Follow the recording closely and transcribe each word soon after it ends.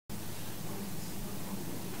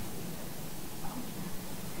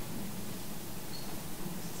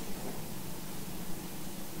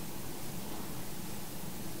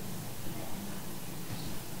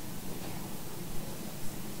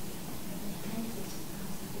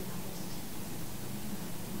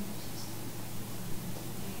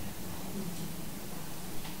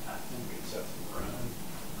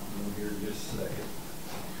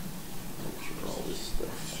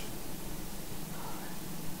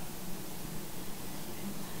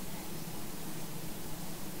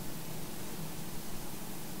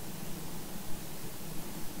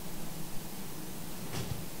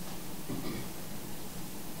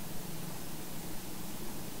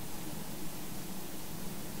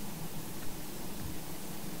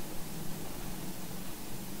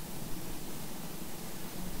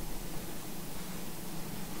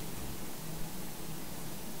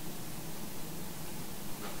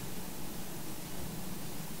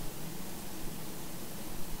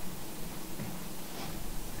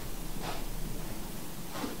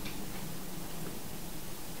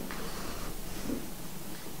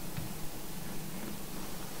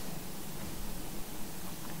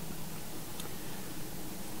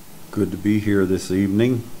Good to be here this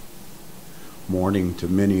evening. Morning to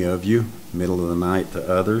many of you, middle of the night to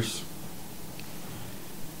others.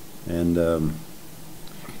 And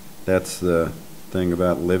that's the thing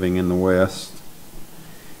about living in the West,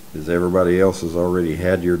 is everybody else has already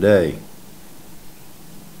had your day.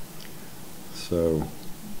 So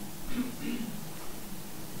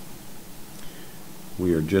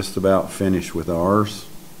we are just about finished with ours.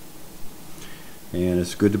 And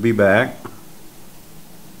it's good to be back.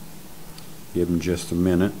 Give them just a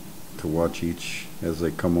minute to watch each as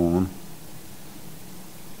they come on.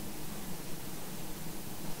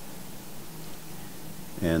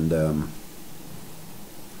 And I'm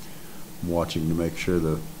watching to make sure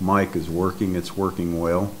the mic is working. It's working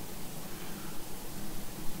well.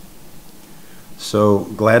 So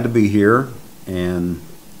glad to be here, and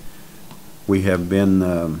we have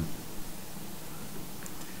been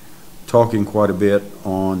talking quite a bit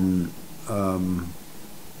on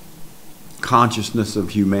consciousness of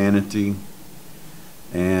humanity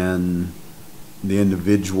and the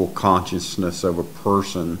individual consciousness of a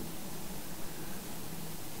person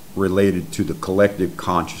related to the collective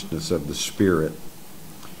consciousness of the spirit.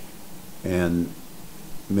 And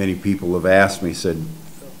many people have asked me, said,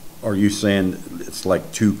 are you saying it's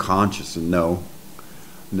like two conscious? And no,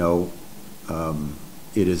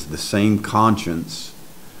 it is the same conscience,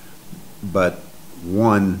 but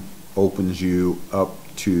one opens you up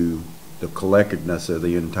to the collectiveness of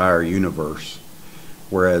the entire universe,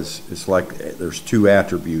 whereas it's like there's two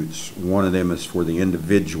attributes. One of them is for the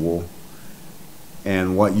individual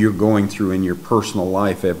and what you're going through in your personal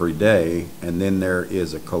life every day, and then there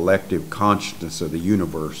is a collective consciousness of the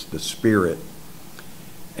universe, the spirit,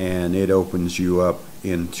 and it opens you up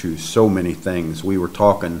into so many things. We were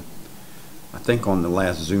talking, I think, on the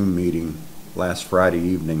last Zoom meeting last Friday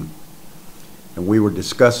evening, and we were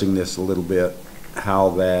discussing this a little bit,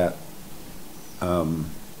 how that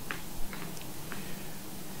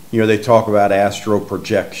they talk about astral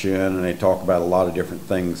projection, and they talk about a lot of different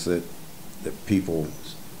things that people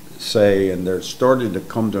say, and they're starting to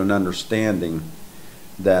come to an understanding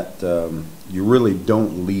that you really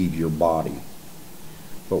don't leave your body,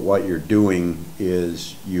 but what you're doing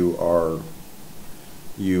is you are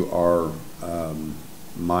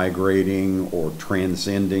migrating or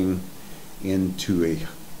transcending into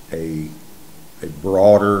a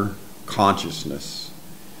broader consciousness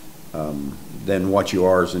than what you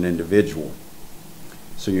are as an individual.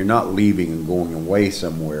 So you're not leaving and going away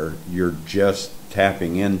somewhere. You're just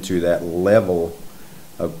tapping into that level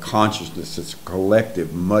of consciousness that's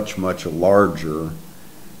collective, much, much larger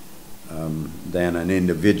than an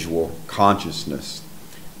individual consciousness.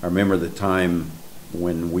 I remember the time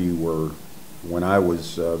when I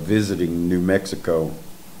was visiting New Mexico,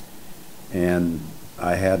 and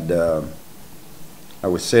I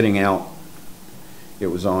was sitting out. It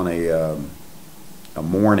was on a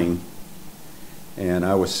morning, and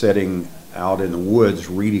I was sitting out in the woods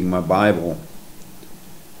reading my Bible,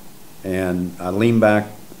 and I leaned back.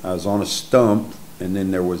 I was on a stump, and then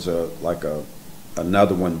there was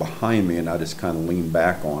another one behind me, and I just kind of leaned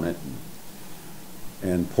back on it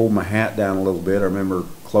and pulled my hat down a little bit. I remember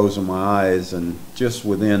closing my eyes, and just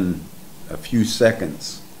within a few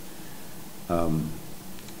seconds,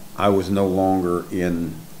 I was no longer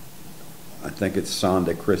in, I think it's San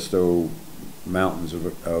Cristo Mountains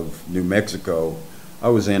of New Mexico. I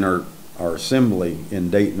was in our assembly in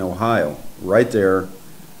Dayton, Ohio, right there,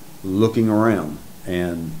 looking around.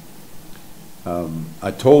 And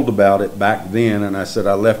I told about it back then, and I said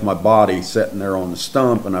I left my body sitting there on the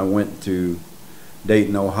stump, and I went to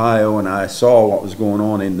Dayton, Ohio, and I saw what was going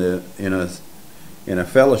on in a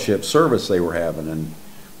fellowship service they were having. And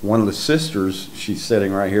one of the sisters, she's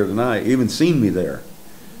sitting right here tonight, even seen me there.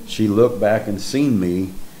 She looked back and seen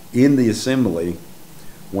me in the assembly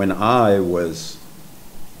when my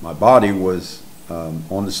body was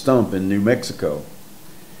on the stump in New Mexico.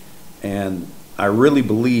 And I really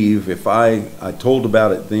believe, if I told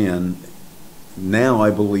about it then, now I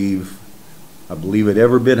believe it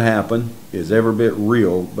every bit happened, is every bit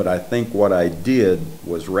real, but I think what I did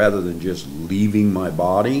was, rather than just leaving my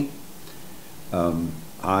body,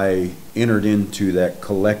 I entered into that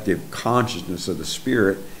collective consciousness of the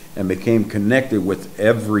spirit and became connected with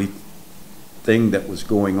everything that was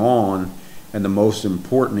going on. And the most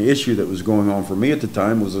important issue that was going on for me at the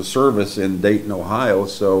time was a service in Dayton, Ohio,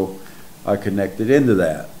 so I connected into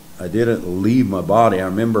that. I didn't leave my body. I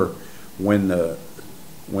remember when the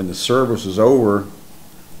service was over,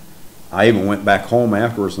 I even went back home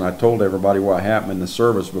afterwards, and I told everybody what happened in the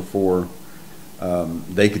service before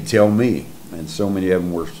they could tell me. And so many of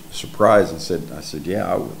them were surprised and said, yeah,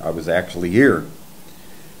 I was actually here.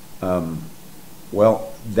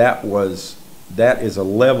 Well, that is a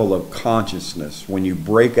level of consciousness. When you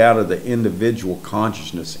break out of the individual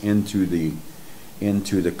consciousness into the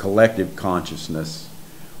collective consciousness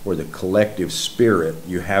or the collective spirit,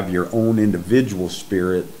 you have your own individual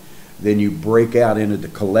spirit, then you break out into the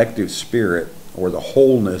collective spirit or the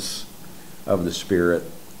wholeness of the spirit,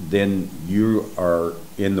 then you are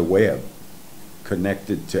in the web,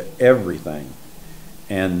 connected to everything.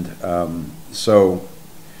 And so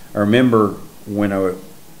I remember when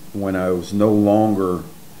I was no longer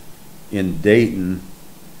in Dayton,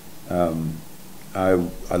 I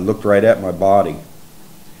looked right at my body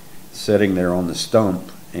sitting there on the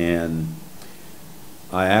stump, and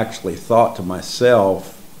I actually thought to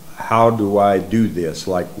myself, how do I do this?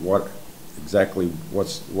 Like, what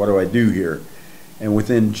do I do here? And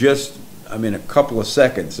within just, a couple of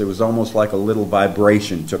seconds, it was almost like a little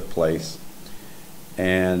vibration took place.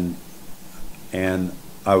 And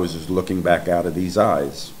I was just looking back out of these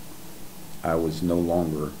eyes. I was no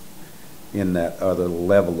longer in that other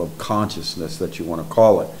level of consciousness that you want to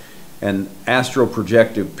call it. And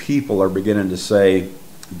astro-projective people are beginning to say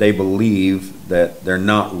they believe that they're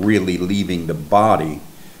not really leaving the body.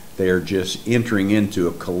 They're just entering into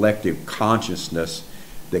a collective consciousness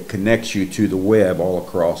that connects you to the web all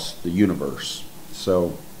across the universe.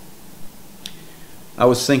 So I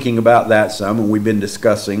was thinking about that some, and we've been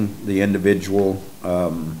discussing the individual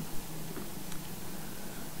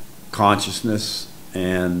consciousness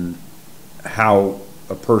and how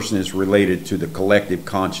a person is related to the collective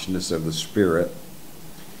consciousness of the spirit.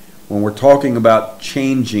 When we're talking about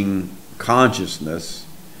changing consciousness,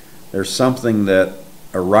 there's something that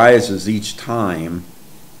arises each time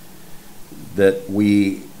that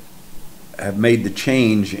we have made the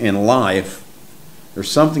change in life.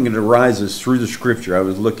 There's something that arises through the scripture. I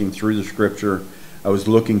was looking through the scripture. I was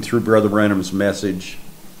looking through Brother Branham's message,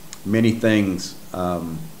 many things.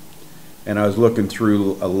 And I was looking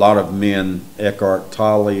through a lot of men, Eckhart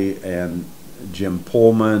Tolle and Jim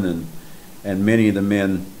Pullman, and many of the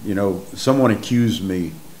men. Someone accused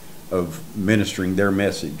me of ministering their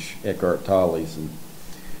message, Eckhart Tolle's. And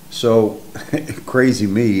so, crazy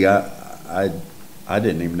me, I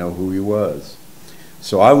didn't even know who he was.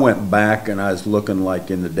 So I went back and I was looking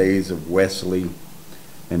like in the days of Wesley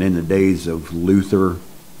and in the days of Luther.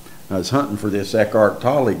 I was hunting for this Eckhart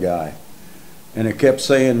Tolle guy. And it kept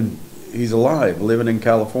saying he's alive, living in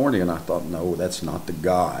California. And I thought, no, that's not the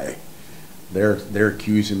guy. They're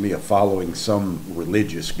accusing me of following some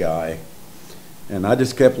religious guy. And I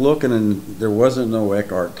just kept looking, and there wasn't no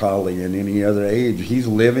Eckhart Tolle in any other age. He's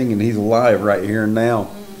living and he's alive right here and now.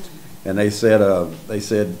 And they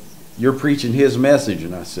said, you're preaching his message.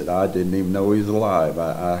 And I said, I didn't even know he was alive.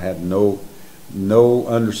 I had no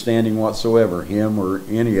understanding whatsoever, him or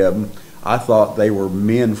any of them. I thought they were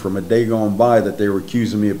men from a day gone by that they were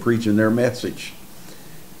accusing me of preaching their message.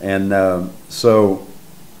 And so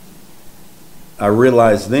I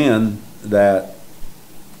realized then that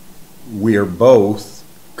we are both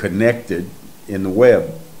connected in the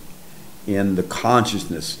web, in the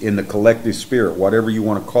consciousness, in the collective spirit, whatever you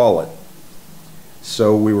want to call it.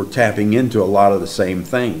 So we were tapping into a lot of the same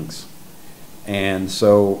things. And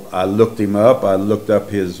so I looked him up. I looked up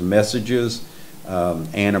his messages,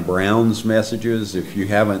 Anna Brown's messages. If you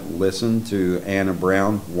haven't listened to Anna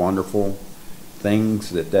Brown, wonderful things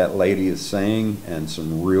that lady is saying, and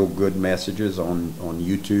some real good messages on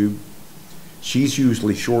YouTube. She's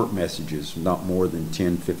usually short messages, not more than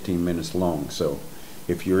 10, 15 minutes long. So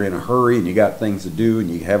if you're in a hurry and you got things to do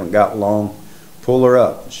and you haven't got long, pull her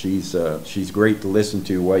up. She's great to listen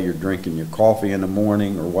to while you're drinking your coffee in the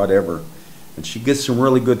morning or whatever. And she gets some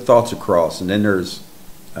really good thoughts across. And then there's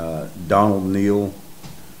Donald Neal,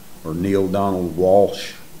 or Neil Donald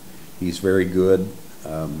Walsh. He's very good.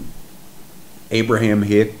 Abraham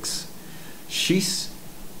Hicks. She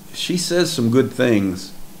says some good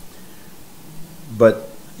things. But,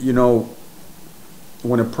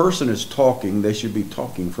 when a person is talking, they should be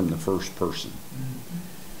talking from the first person.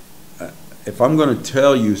 If I'm going to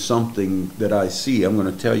tell you something that I see, I'm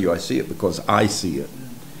going to tell you I see it because I see it.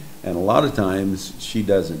 And a lot of times she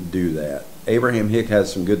doesn't do that. Abraham Hicks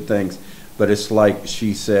has some good things, but it's like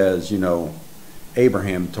she says,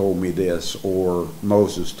 Abraham told me this, or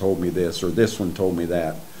Moses told me this, or this one told me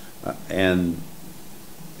that. And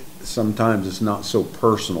sometimes it's not so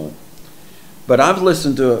personal. But I've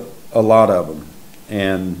listened to a lot of them,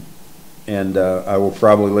 and I will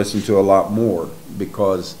probably listen to a lot more,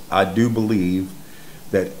 because I do believe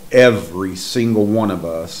that every single one of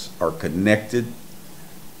us are connected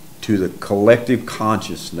to the collective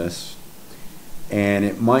consciousness, and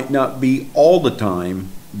it might not be all the time,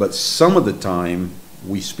 but some of the time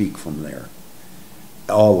we speak from there.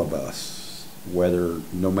 All of us,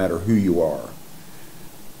 no matter who you are.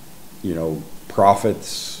 You know,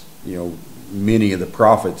 prophets, you know, many of the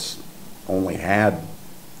prophets only had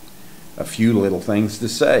a few little things to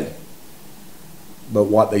say. But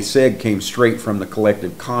what they said came straight from the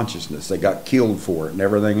collective consciousness. They got killed for it and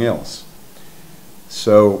everything else.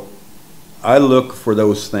 So I look for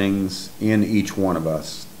those things in each one of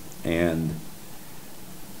us. And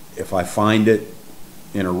if I find it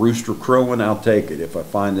in a rooster crowing, I'll take it. If I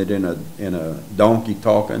find it in a donkey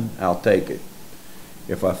talking, I'll take it.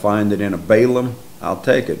 If I find it in a Balaam, I'll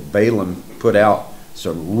take it. Balaam put out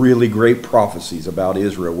some really great prophecies about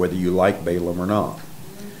Israel, whether you like Balaam or not.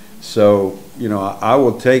 So, you know, I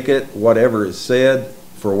will take it, whatever is said,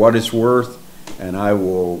 for what it's worth, and I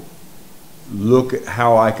will look at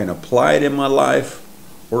how I can apply it in my life,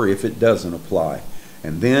 or if it doesn't apply.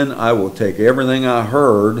 And then I will take everything I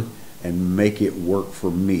heard and make it work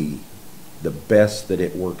for me, the best that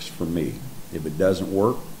it works for me. If it doesn't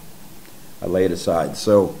work, I lay it aside.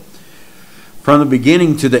 So, from the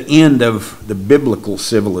beginning to the end of the biblical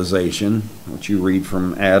civilization, which you read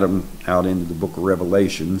from Adam out into the book of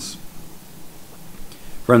Revelations,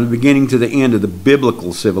 from the beginning to the end of the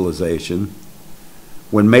biblical civilization,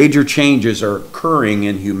 when major changes are occurring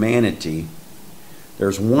in humanity,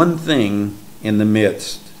 there's one thing in the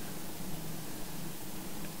midst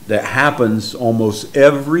that happens almost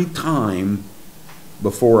every time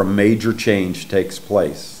before a major change takes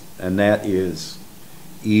place, and that is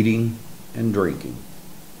eating and drinking.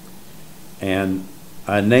 And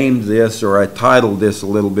I named this, or I titled this a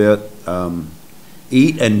little bit,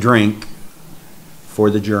 Eat and Drink for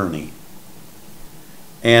the Journey.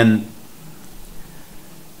 And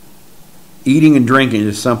eating and drinking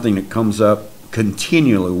is something that comes up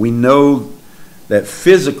continually. We know that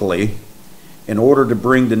physically, in order to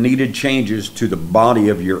bring the needed changes to the body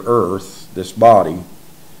of your earth, this body,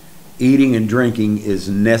 eating and drinking is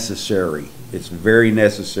necessary. It's very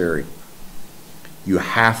necessary. You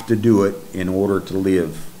have to do it in order to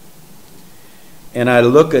live. And I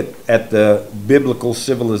look at the biblical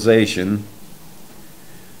civilization,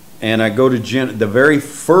 and I go to the very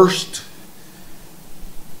first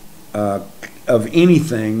of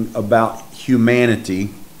anything about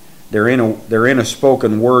humanity. They're in a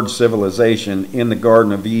spoken word civilization in the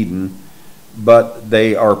Garden of Eden, but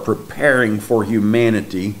they are preparing for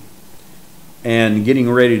humanity and getting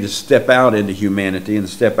ready to step out into humanity and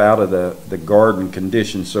step out of the garden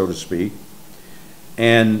condition, so to speak.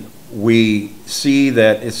 And we see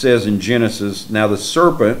that it says in Genesis, now the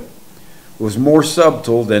serpent was more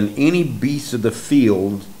subtle than any beast of the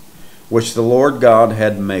field which the Lord God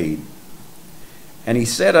had made. And he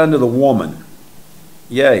said unto the woman,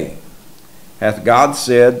 Yea, hath God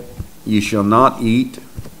said, Ye shall not eat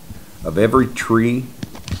of every tree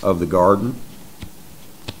of the garden?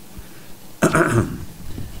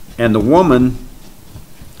 And the woman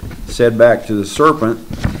said back to the serpent,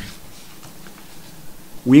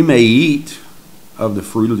 We may eat of the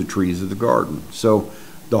fruit of the trees of the garden. So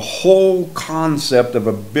the whole concept of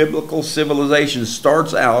a biblical civilization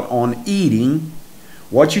starts out on eating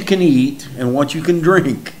what you can eat and what you can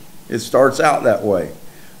drink. It starts out that way.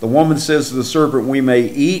 The woman says to the serpent, We may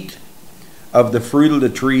eat of the fruit of the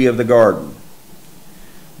tree of the garden.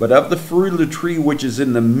 But of the fruit of the tree which is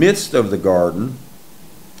in the midst of the garden,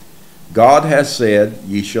 God has said,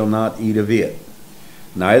 Ye shall not eat of it,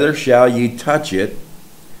 neither shall ye touch it,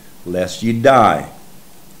 lest ye die.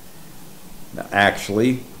 Now,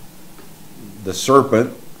 actually, the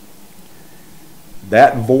serpent,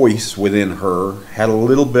 that voice within her, had a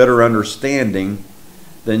little better understanding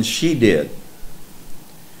than she did.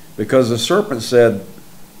 Because the serpent said,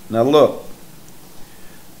 Now look,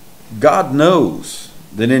 God knows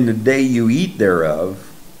that in the day you eat thereof,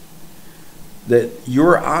 that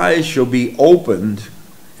your eyes shall be opened,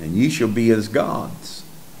 and ye shall be as gods,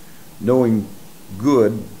 knowing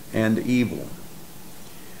good and evil.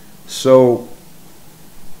 So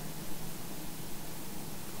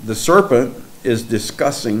the serpent is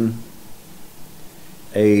discussing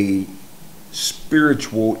a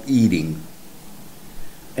spiritual eating,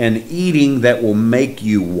 an eating that will make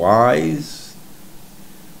you wise,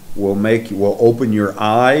 will open your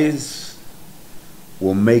eyes,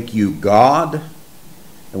 will make you God,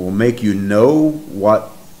 and will make you know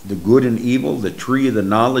what the good and evil, the tree of the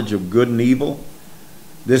knowledge of good and evil.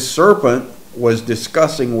 This serpent was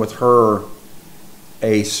discussing with her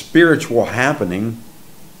a spiritual happening,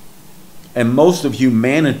 and most of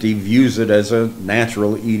humanity views it as a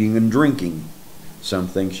natural eating and drinking. Some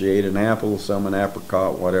think she ate an apple, some an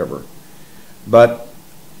apricot, whatever. But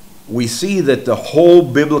we see that the whole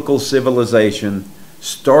biblical civilization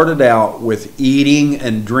started out with eating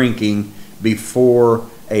and drinking before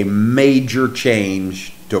a major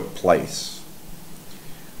change took place.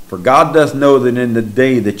 For God doth know that in the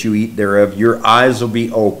day that you eat thereof, your eyes will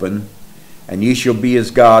be open, and ye shall be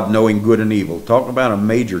as God, knowing good and evil. Talk about a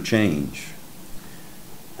major change.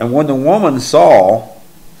 And when the woman saw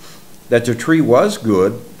that the tree was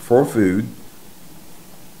good for food,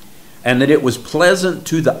 and that it was pleasant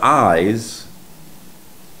to the eyes,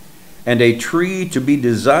 and a tree to be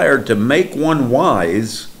desired to make one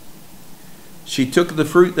wise, she took the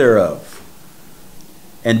fruit thereof,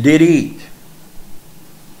 and did eat,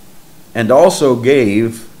 and also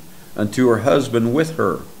gave unto her husband with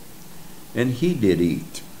her, and he did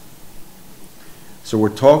eat. So we're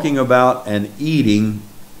talking about an eating,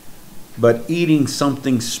 but eating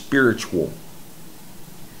something spiritual.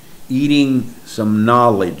 Eating some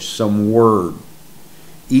knowledge, some word.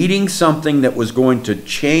 Eating something that was going to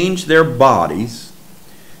change their bodies,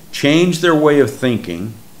 change their way of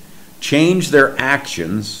thinking, change their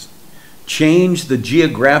actions, change the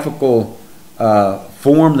geographical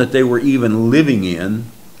form that they were even living in.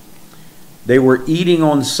 They were eating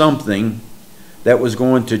on something that was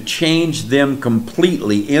going to change them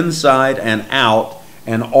completely inside and out,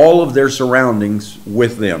 and all of their surroundings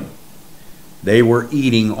with them. They were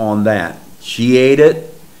eating on that. She ate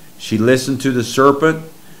it. She listened to the serpent.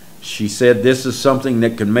 She said, this is something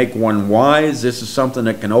that can make one wise. This is something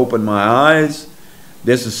that can open my eyes.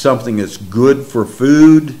 This is something that's good for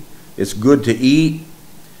food. It's good to eat.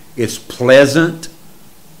 It's pleasant.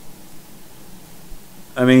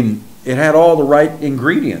 I mean, it had all the right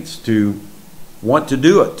ingredients to want to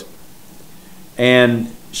do it.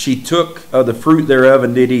 And she took of the fruit thereof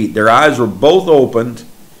and did eat. Their eyes were both opened,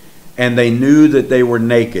 and they knew that they were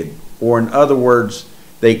naked. Or in other words,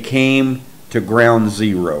 they came to ground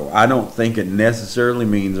zero. I don't think it necessarily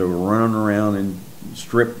means they were running around and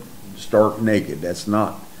stripped stark naked. That's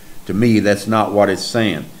not, to me, that's not what it's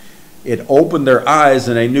saying. It opened their eyes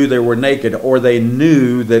and they knew they were naked, or they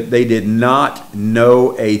knew that they did not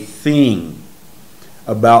know a thing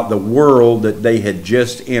about the world that they had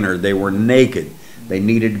just entered. They were naked. They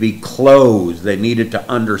needed to be clothed. They needed to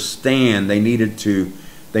understand. They needed to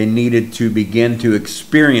begin to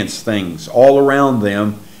experience things all around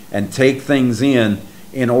them and take things in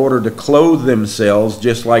order to clothe themselves,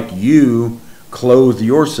 just like you clothe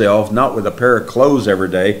yourself, not with a pair of clothes every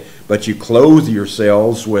day, but you clothe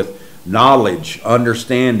yourselves with knowledge,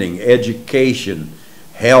 understanding, education,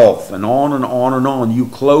 health, and on and on and on. You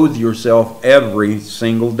clothe yourself every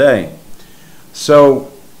single day.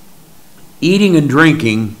 So eating and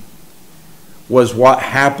drinking was what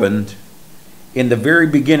happened in the very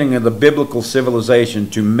beginning of the biblical civilization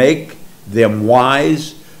to make them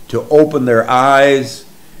wise, to open their eyes,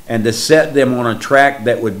 and to set them on a track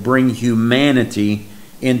that would bring humanity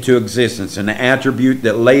into existence, an attribute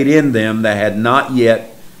that laid in them that had not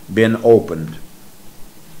yet been opened.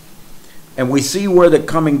 And we see where that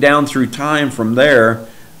coming down through time from there,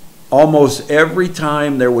 almost every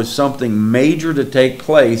time there was something major to take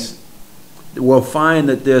place, we'll find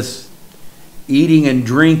that this eating and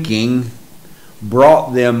drinking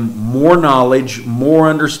brought them more knowledge, more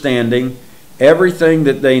understanding, everything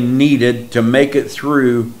that they needed to make it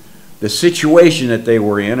through the situation that they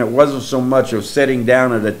were in. It wasn't so much of sitting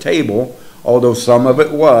down at a table, although some of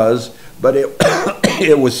it was, but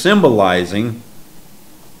it was symbolizing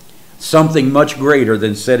something much greater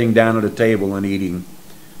than sitting down at a table and eating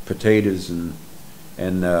potatoes and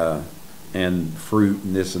fruit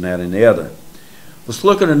and this and that and the other. Let's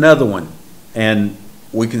look at another one, and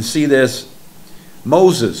we can see this.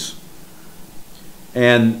 Moses.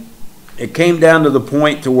 And it came down to the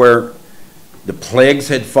point to where the plagues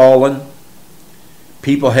had fallen.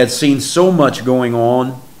 People had seen so much going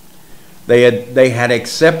on. They had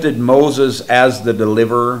accepted Moses as the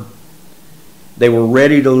deliverer. They were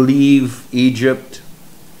ready to leave Egypt.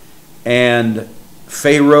 And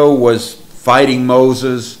Pharaoh was fighting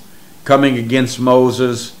Moses, coming against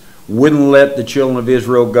Moses, wouldn't let the children of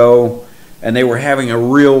Israel go. And they were having a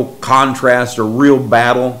real contrast, a real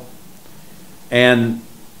battle. And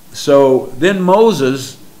so then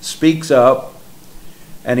Moses speaks up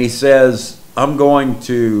and he says, he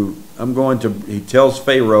tells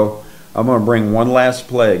Pharaoh, I'm going to bring one last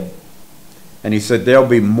plague. And he said, there'll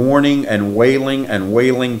be mourning and wailing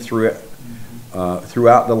throughout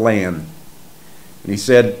the land. And he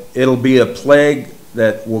said, it'll be a plague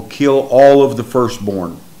that will kill all of the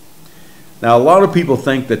firstborn. Now, a lot of people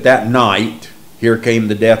think that that night, here came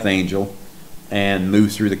the death angel and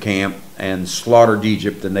moved through the camp and slaughtered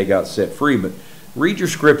Egypt and they got set free. But read your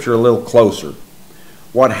scripture a little closer.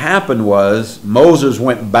 What happened was Moses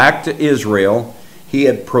went back to Israel. He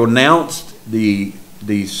had pronounced the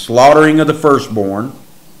slaughtering of the firstborn.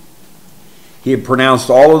 He had pronounced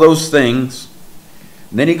all of those things.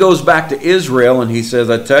 And then he goes back to Israel and he says,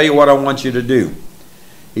 I tell you what I want you to do.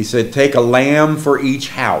 He said, take a lamb for each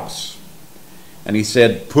house. And he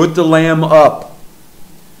said, put the lamb up,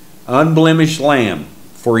 unblemished lamb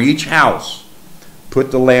for each house.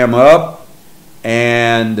 Put the lamb up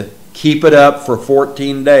and keep it up for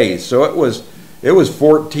 14 days. So it was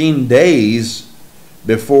 14 days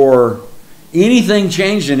before anything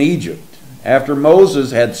changed in Egypt. After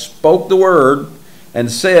Moses had spoke the word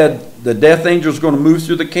and said the death angel is going to move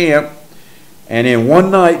through the camp, and in one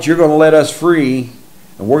night you're going to let us free,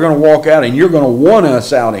 and we're going to walk out, and you're going to want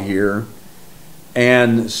us out of here.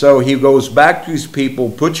 And so he goes back to his people,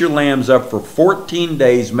 put your lambs up for 14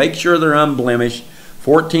 days, make sure they're unblemished,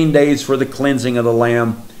 14 days for the cleansing of the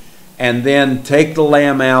lamb, and then take the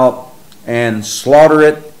lamb out and slaughter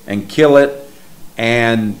it and kill it,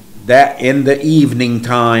 and that in the evening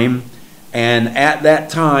time. And at that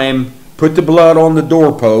time, put the blood on the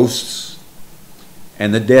doorposts,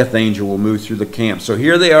 and the death angel will move through the camp. So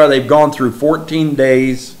here they are. They've gone through 14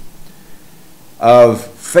 days of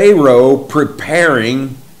Pharaoh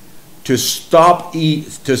preparing to stop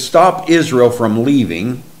Israel from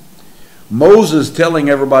leaving. Moses telling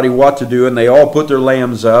everybody what to do, and they all put their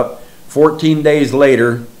lambs up. 14 days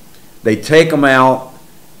later, they take them out,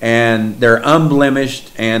 and they're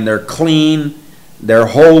unblemished, and they're clean, they're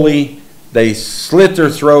holy. They slit their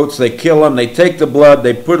throats, they kill them, they take the blood,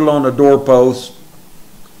 they put it on the doorpost.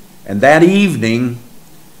 And that evening,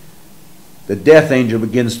 the death angel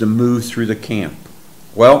begins to move through the camp.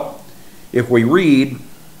 Well, if we read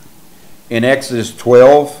in Exodus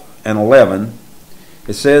 12 and 11,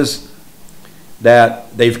 it says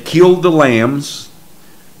that they've killed the lambs,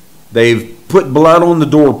 they've put blood on the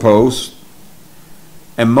doorpost,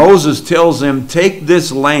 and Moses tells them, take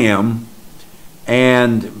this lamb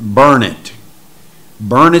and burn it.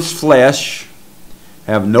 Burn its flesh.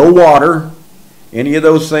 Have no water. Any of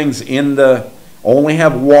those things in the... Only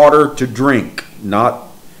have water to drink.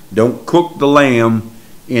 Don't cook the lamb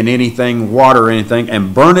in anything, water or anything.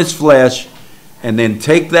 And burn its flesh. And then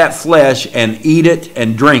take that flesh and eat it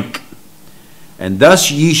and drink. And thus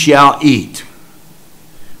ye shall eat.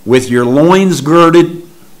 With your loins girded,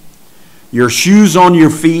 your shoes on your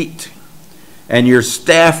feet, and your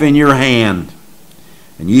staff in your hand.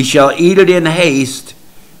 And ye shall eat it in haste.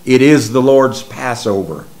 It is the Lord's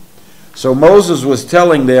Passover. So Moses was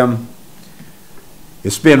telling them,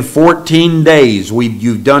 it's been 14 days.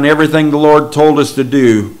 You've done everything the Lord told us to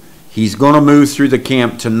do. He's going to move through the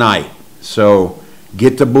camp tonight. So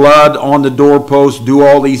get the blood on the doorpost, do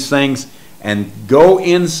all these things, and go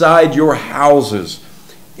inside your houses.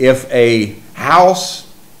 If a house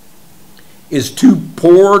is too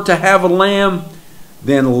poor to have a lamb,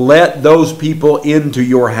 then let those people into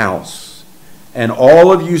your house. And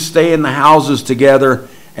all of you stay in the houses together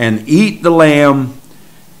and eat the lamb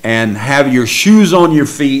and have your shoes on your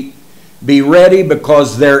feet. Be ready,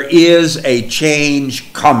 because there is a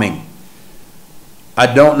change coming.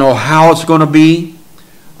 I don't know how it's going to be.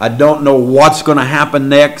 I don't know what's going to happen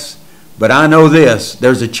next. But I know this,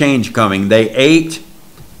 there's a change coming. They ate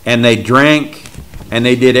and they drank and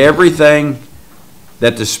they did everything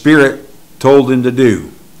that the Spirit told them to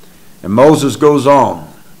do. And Moses goes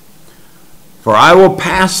on. For I will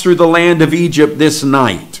pass through the land of Egypt this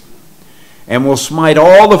night, and will smite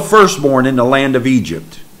all the firstborn in the land of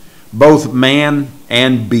Egypt, both man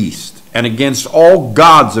and beast. And against all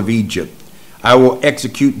gods of Egypt I will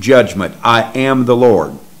execute judgment. I am the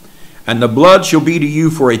Lord. And the blood shall be to you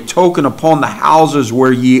for a token upon the houses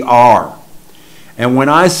where ye are. And when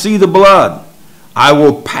I see the blood, I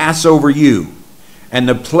will pass over you. And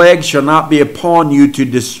the plague shall not be upon you to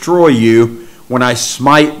destroy you when I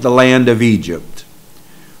smite the land of Egypt.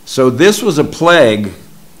 So this was a plague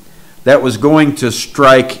that was going to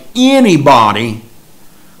strike anybody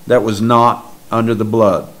that was not under the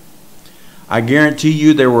blood. I guarantee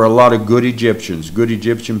you there were a lot of good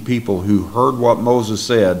Egyptian people who heard what Moses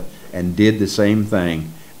said and did the same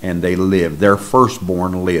thing, and they lived. Their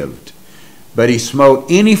firstborn lived. But he smote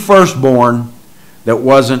any firstborn that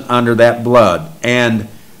wasn't under that blood. And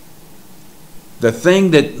the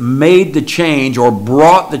thing that made the change or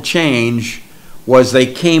brought the change was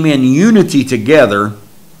they came in unity together.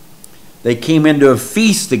 They came into a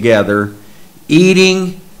feast together,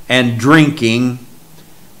 eating and drinking,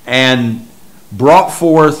 and brought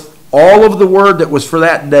forth all of the word that was for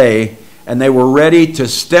that day, and they were ready to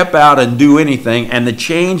step out and do anything, and the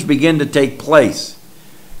change began to take place.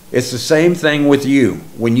 It's the same thing with you.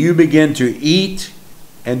 When you begin to eat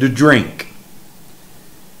and to drink,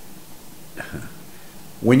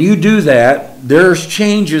 When you do that, there's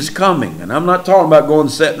changes coming. And I'm not talking about going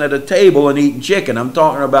sitting at a table and eating chicken. I'm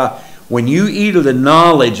talking about when you eat of the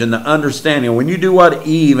knowledge and the understanding, when you do what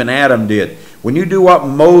Eve and Adam did, when you do what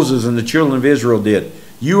Moses and the children of Israel did,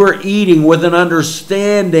 you are eating with an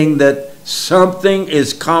understanding that something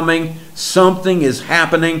is coming, something is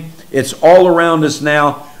happening. It's all around us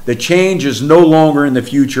now. The change is no longer in the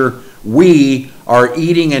future. We are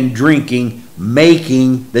eating and drinking,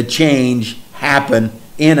 making the change happen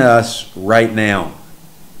in us right now.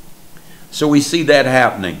 So we see that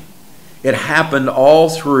happening. It happened all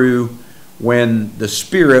through when the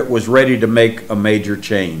Spirit was ready to make a major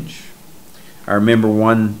change. I remember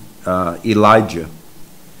one Elijah,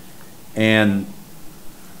 and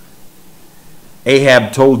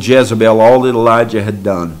Ahab told Jezebel all that Elijah had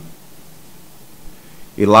done.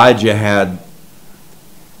 Elijah had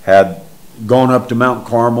gone up to Mount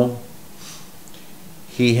Carmel.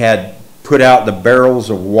 He had put out the barrels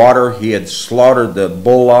of water. He had slaughtered the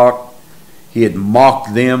bullock. He had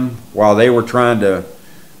mocked them while they were trying to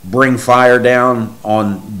bring fire down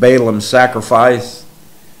on Balaam's sacrifice.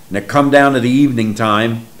 And it come down to the evening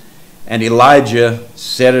time, and Elijah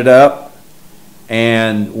set it up.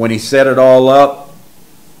 And when he set it all up,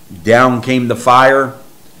 down came the fire.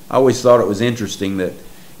 I always thought it was interesting that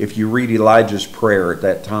if you read Elijah's prayer at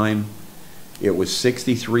that time, it was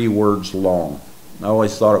 63 words long. I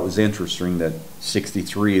always thought it was interesting that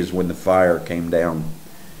 63 is when the fire came down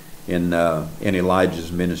in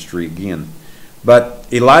Elijah's ministry again. But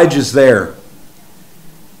Elijah's there,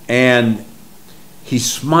 and he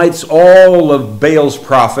smites all of Baal's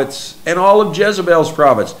prophets and all of Jezebel's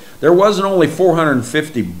prophets. There wasn't only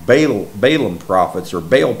 450 Balaam prophets or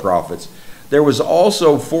Baal prophets. There was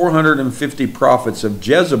also 450 prophets of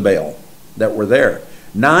Jezebel that were there.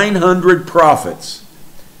 900 prophets.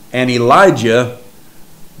 And Elijah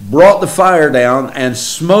brought the fire down and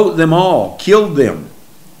smote them all, killed them.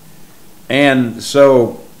 And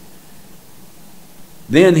so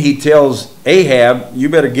then he tells Ahab, you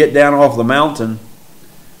better get down off the mountain.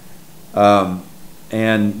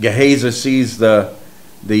 And Gehazi sees the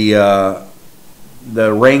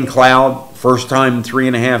rain cloud, first time in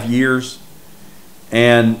 3.5 years.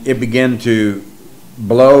 And it began to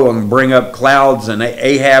blow and bring up clouds, and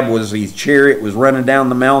Ahab his chariot was running down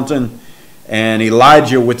the mountain, and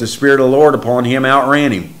Elijah, with the Spirit of the Lord upon him,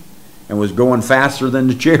 outran him and was going faster than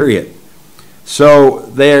the chariot. So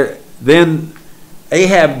then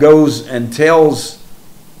Ahab goes and tells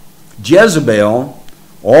Jezebel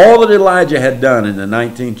all that Elijah had done in the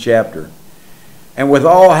 19th chapter, and with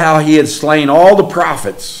all how he had slain all the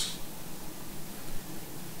prophets.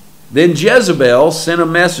 Then Jezebel sent a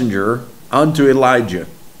messenger unto Elijah.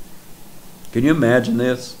 Can you imagine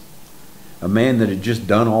this? A man that had just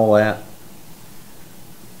done all that.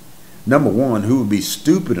 Number one, who would be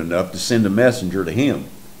stupid enough to send a messenger to him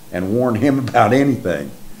and warn him about anything?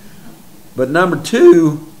 But number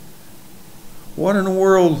two, what in the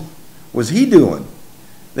world was he doing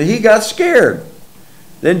that he got scared?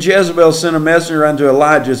 Then Jezebel sent a messenger unto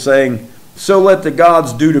Elijah, saying, so let the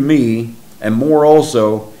gods do to me, and more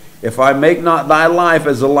also, if I make not thy life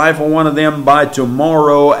as the life of one of them by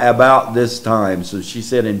tomorrow about this time. So she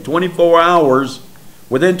said, in 24 hours,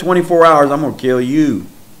 within 24 hours, I'm going to kill you.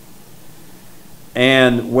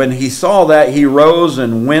 And when he saw that, he rose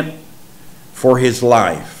and went for his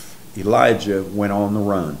life. Elijah went on the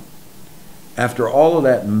run. After all of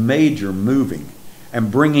that major moving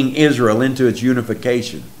and bringing Israel into its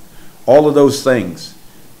unification, all of those things,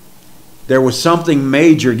 there was something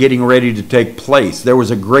major getting ready to take place. There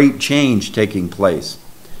was a great change taking place.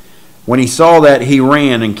 When he saw that, he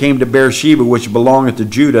ran and came to Beersheba, which belongeth to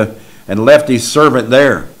Judah, and left his servant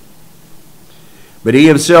there. But he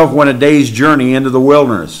himself went a day's journey into the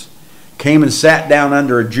wilderness, came and sat down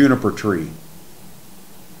under a juniper tree.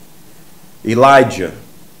 Elijah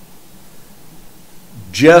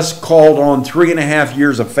just called on 3.5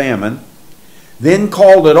 years of famine, then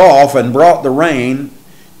called it off and brought the rain,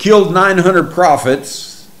 killed 900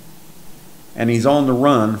 prophets, and he's on the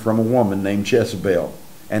run from a woman named Jezebel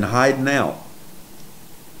and hiding out.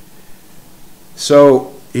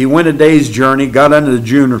 So he went a day's journey, got under the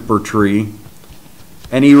juniper tree,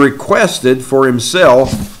 and he requested for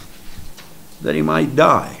himself that he might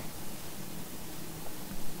die,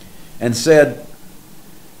 and said,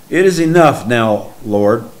 it is enough now,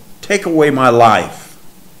 Lord, take away my life,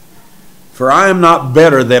 for I am not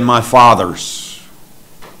better than my fathers.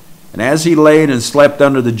 And as he laid and slept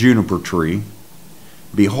under the juniper tree,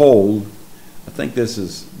 behold, I think this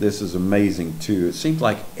is amazing too. It seems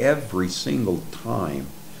like every single time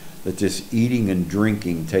that this eating and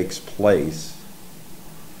drinking takes place,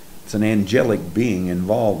 It's an angelic being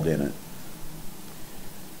involved in it.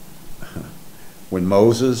 When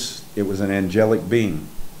Moses, it was an angelic being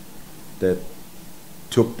that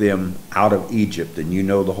took them out of Egypt, and you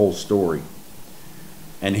know the whole story.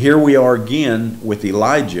 And here we are again with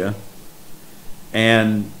Elijah,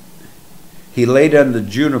 and he laid under the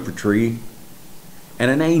juniper tree, and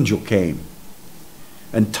an angel came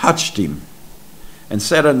and touched him and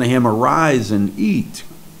said unto him, Arise and eat.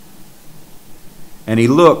 And he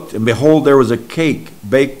looked, and behold, there was a cake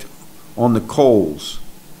baked on the coals,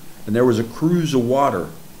 and there was a cruse of water.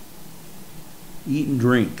 Eat and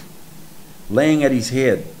drink, laying at his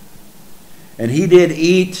head. And he did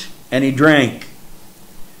eat, and he drank.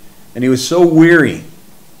 And he was so weary,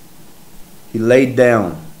 he laid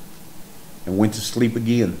down and went to sleep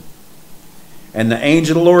again. And the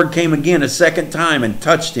angel of the Lord came again a second time and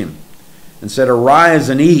touched him and said, Arise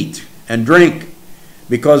and eat and drink,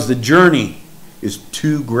 because the journey is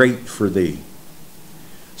too great for thee.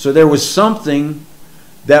 So there was something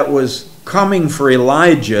that was coming for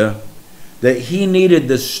Elijah, that he needed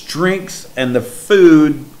the strength and the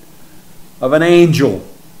food of an angel.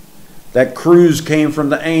 That cruse came from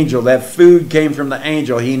the angel. That food came from the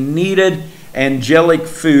angel. He needed angelic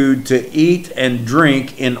food to eat and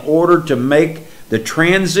drink in order to make the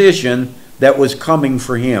transition that was coming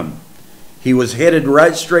for him. He was headed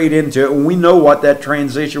right straight into it, and we know what that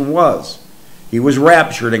transition was. He was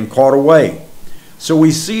raptured and caught away. So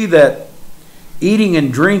we see that eating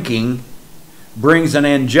and drinking brings an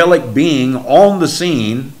angelic being on the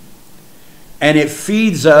scene, and it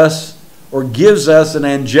feeds us or gives us an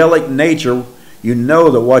angelic nature. You know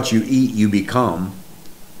that what you eat, you become.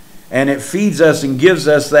 And it feeds us and gives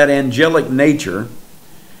us that angelic nature.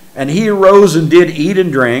 And he arose and did eat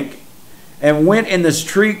and drank, and went in the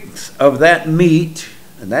streets of that meat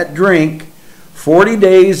and that drink 40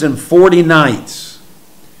 days and 40 nights.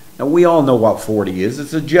 Now we all know what 40 is.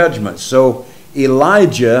 It's a judgment. So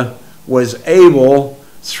Elijah was able,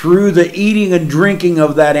 through the eating and drinking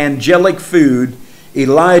of that angelic food,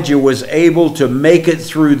 Elijah was able to make it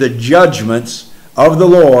through the judgments of the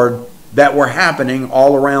Lord that were happening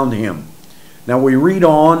all around him. Now we read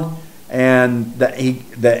on, and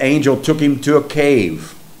the angel took him to a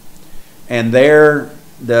cave. And there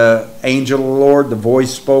the angel of the Lord, the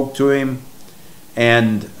voice spoke to him.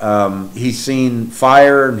 And he's seen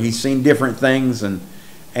fire, and he's seen different things. And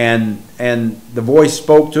the voice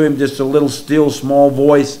spoke to him, just a little still small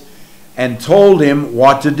voice, and told him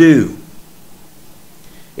what to do.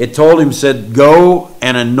 It told him, said, Go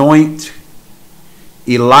and anoint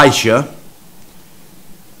Elisha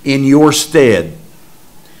in your stead,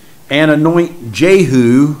 and anoint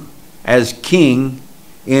Jehu as king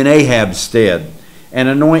in Ahab's stead, and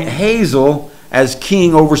anoint Hazael as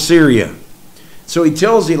king over Syria. So he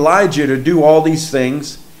tells Elijah to do all these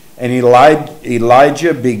things, and Elijah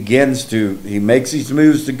he makes these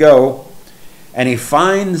moves to go, and he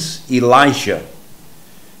finds Elisha.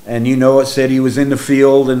 And you know, it said he was in the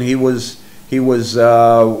field, and he was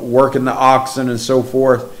working the oxen and so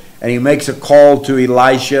forth. And he makes a call to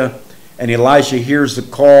Elisha, and Elisha hears the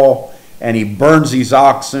call, and he burns these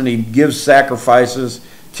oxen. He gives sacrifices,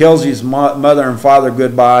 tells his mother and father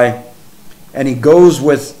goodbye, and he goes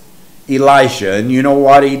with Elisha. And you know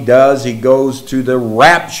what he does? He goes to the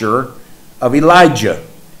rapture of Elijah,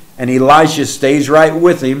 and Elisha stays right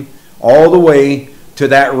with him all the way to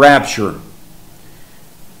that rapture.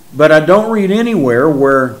 But I don't read anywhere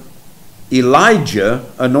where Elijah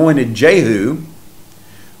anointed Jehu,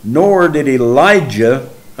 nor did Elijah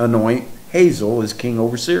anoint Hazael as king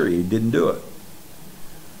over Syria. He didn't do it.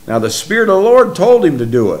 Now the Spirit of the Lord told him to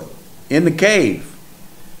do it in the cave.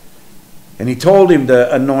 And he told him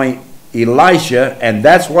to anoint Elisha, and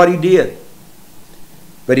that's what he did.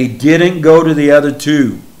 But he didn't go to the other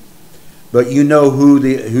two. But you know who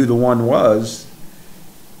the one was.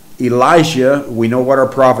 Elisha, we know what our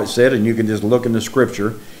prophet said, and you can just look in the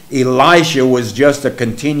scripture. Elisha was just a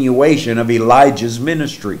continuation of Elijah's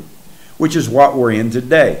ministry, which is what we're in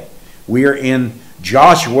today. We are in,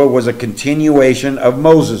 Joshua was a continuation of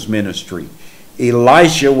Moses' ministry.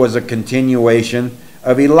 Elisha was a continuation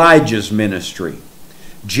of Elijah's ministry.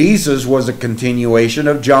 Jesus was a continuation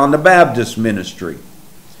of John the Baptist's ministry.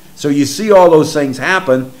 So you see all those things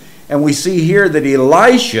happen, and we see here that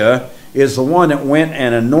Elisha is the one that went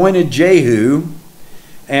and anointed Jehu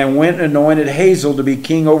and went and anointed Hazael to be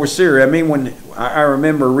king over Syria. I mean, when I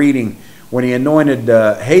remember reading when he anointed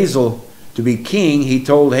Hazael to be king, he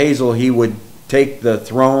told Hazael he would take the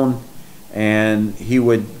throne and he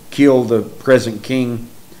would kill the present king.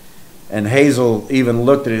 And Hazael even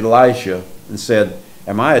looked at Elisha and said,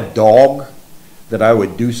 Am I a dog that I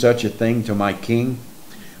would do such a thing to my king?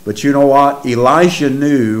 But you know what? Elisha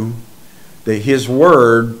knew that his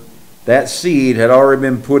word, that seed, had already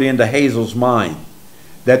been put into Hazael's mind,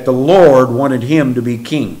 that the Lord wanted him to be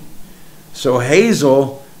king. So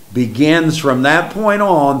Hazael begins from that point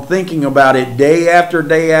on thinking about it day after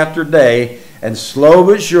day after day, and slow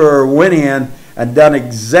but sure went in and done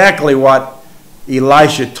exactly what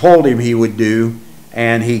Elisha told him he would do,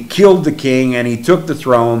 and he killed the king and he took the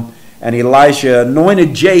throne, and Elisha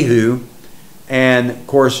anointed Jehu. And of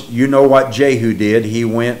course, you know what Jehu did. He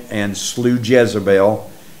went and slew Jezebel.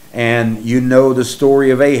 And you know the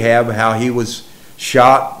story of Ahab, how he was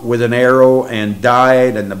shot with an arrow and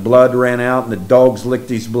died, and the blood ran out and the dogs licked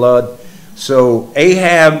his blood. So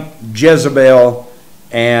Ahab, Jezebel,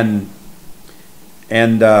 and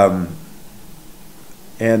the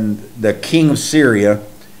king of Syria,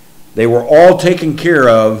 they were all taken care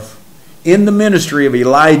of in the ministry of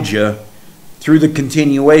Elijah through the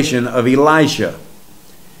continuation of Elisha.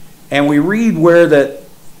 And we read where that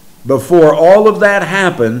before all of that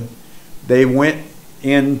happened, they went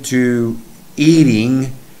into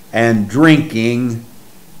eating and drinking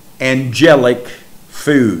angelic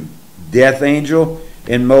food. Death angel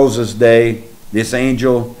in Moses' day, this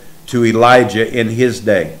angel to Elijah in his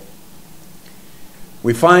day.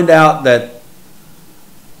 We find out that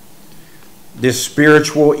this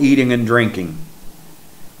spiritual eating and drinking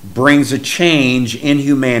brings a change in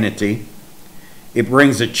humanity. It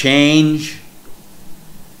brings a change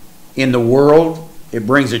in the world. It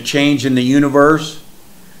brings a change in the universe.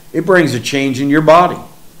 It brings a change in your body.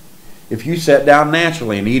 If you sit down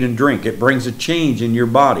naturally and eat and drink, it brings a change in your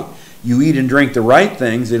body. You eat and drink the right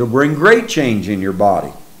things, it'll bring great change in your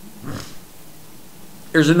body.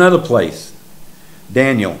 There's another place,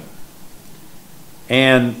 Daniel.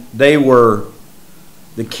 And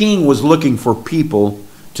the king was looking for people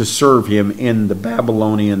to serve him in the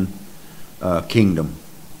Babylonian kingdom.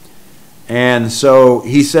 And so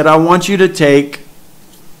he said, I want you to take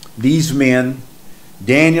these men,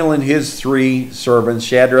 Daniel and his 3 servants,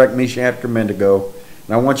 Shadrach, Meshach, and Abednego,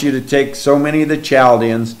 and I want you to take so many of the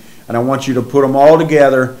Chaldeans, and I want you to put them all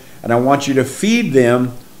together, and I want you to feed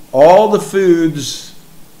them all the foods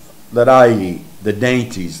that I eat, the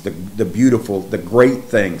dainties, the beautiful, the great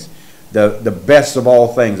things, the best of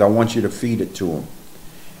all things. I want you to feed it to them.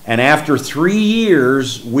 And after 3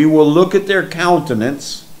 years, we will look at their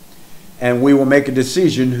countenance and we will make a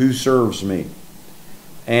decision who serves me.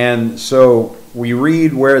 And so we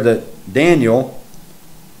read where that Daniel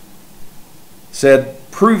said,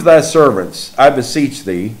 prove thy servants, I beseech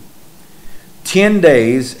thee, 10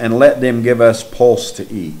 days, and let them give us pulse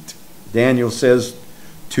to eat. Daniel says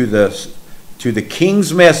to the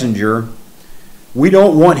king's messenger, we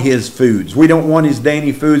don't want his foods. We don't want his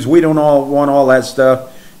dainty foods. We don't want all that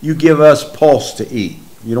stuff. You give us pulse to eat.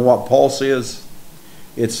 You know what pulse is?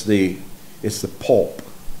 It's the pulp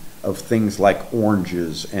of things like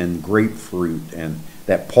oranges and grapefruit and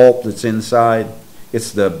that pulp that's inside.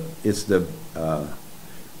 It's the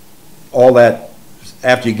all that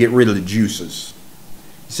after you get rid of the juices.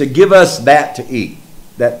 He said, give us that to eat,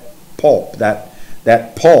 that pulp,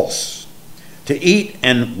 that pulse to eat,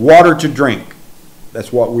 and water to drink.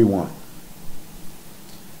 That's what we want.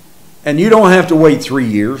 And you don't have to wait 3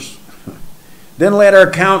 years. Then let our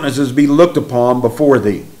countenances be looked upon before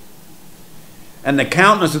thee, and the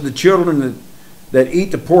countenance of the children that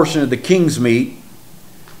eat the portion of the king's meat,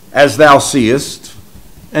 as thou seest,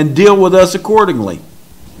 and deal with us accordingly.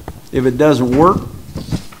 If it doesn't work,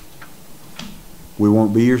 we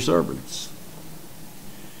won't be your servants.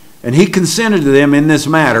 And he consented to them in this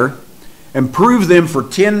matter, and proved them for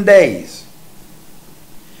 10 days.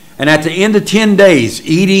 And at the end of 10 days,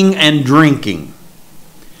 eating and drinking.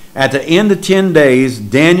 At the end of 10 days,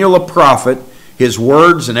 Daniel a prophet, his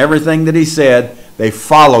words and everything that he said, they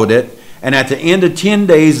followed it. And at the end of 10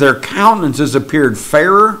 days, their countenances appeared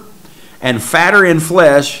fairer and fatter in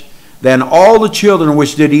flesh than all the children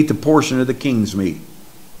which did eat the portion of the king's meat.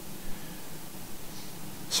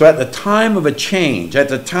 So at the time of a change, at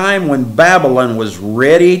the time when Babylon was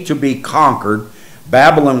ready to be conquered,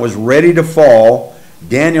 Babylon was ready to fall,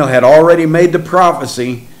 Daniel had already made the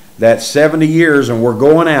prophecy that 70 years and we're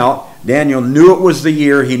going out. Daniel knew it was the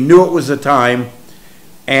year. He knew it was the time.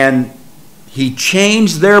 And he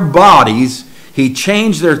changed their bodies. He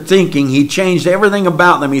changed their thinking. He changed everything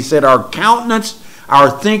about them. He said, our countenance, our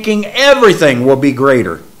thinking, everything will be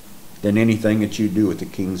greater than anything that you do with the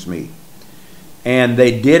king's meat. And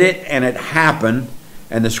they did it, and it happened.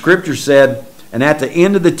 And the scripture said, and at the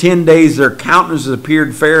end of the 10 days, their countenances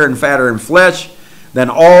appeared fair and fatter in flesh than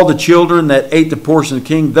all the children that ate the portion of the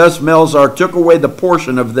king. Thus Melzar took away the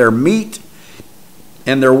portion of their meat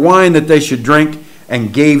and their wine that they should drink,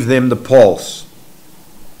 and gave them the pulse.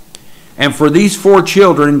 And for these 4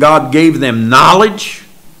 children, God gave them knowledge,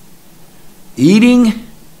 eating,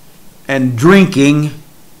 and drinking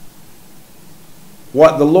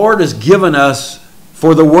what the Lord has given us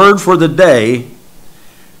for the word for the day.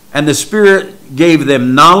 And the Spirit gave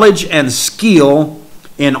them knowledge and skill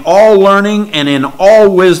in all learning and in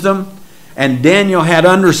all wisdom. And Daniel had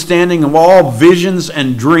understanding of all visions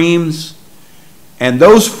and dreams. And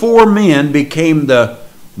those 4 men became the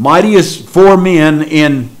mightiest 4 men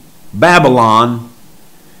in Babylon,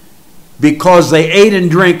 because they ate and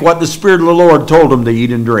drank what the Spirit of the Lord told them to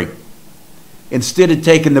eat and drink, instead of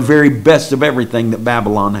taking the very best of everything that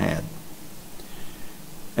Babylon had.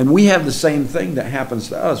 And we have the same thing that happens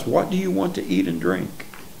to us. What do you want to eat and drink?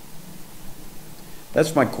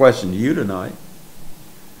 That's my question to you tonight,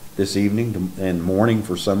 this evening and morning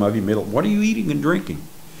for some of you, middle. What are you eating and drinking?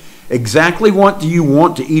 Exactly what do you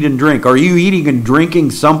want to eat and drink? Are you eating and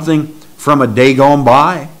drinking something from a day gone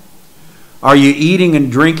by? Are you eating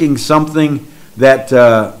and drinking something that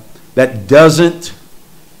that doesn't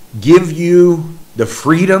give you the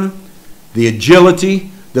freedom, the agility,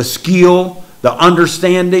 the skill, the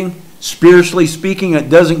understanding, spiritually speaking? It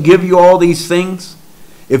doesn't give you all these things.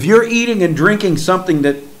 If you're eating and drinking something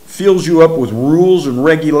that fills you up with rules and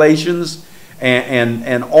regulations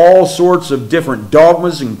and all sorts of different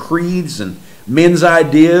dogmas and creeds and men's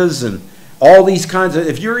ideas and all these kinds of,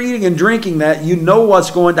 if you're eating and drinking that, you know what's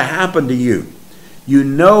going to happen to you. You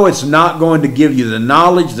know it's not going to give you the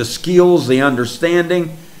knowledge, the skills, the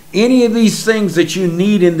understanding, any of these things that you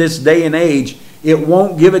need in this day and age. It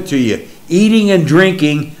won't give it to you. Eating and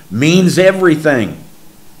drinking means everything.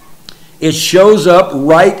 It shows up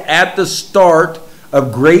right at the start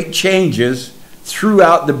of great changes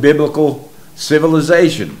throughout the biblical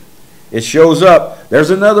civilization. It shows up. There's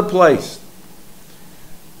another place.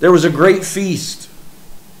 There was a great feast,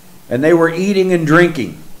 and they were eating and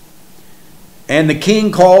drinking. And the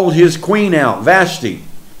king called his queen out, Vashti,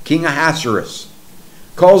 King Ahasuerus,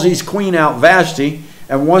 calls his queen out, Vashti,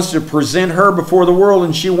 and wants to present her before the world,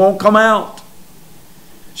 and she won't come out.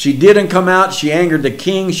 She didn't come out. She angered the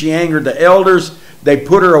king. She angered the elders. They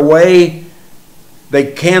put her away.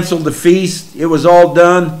 They canceled the feast. It was all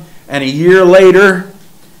done. And a year later,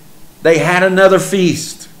 they had another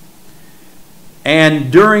feast.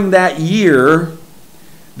 And during that year,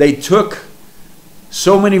 they took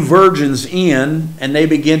so many virgins in, and they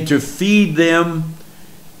began to feed them,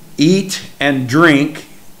 eat and drink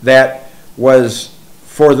that was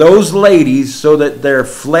for those ladies, so that their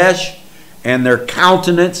flesh and their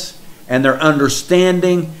countenance and their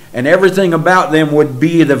understanding and everything about them would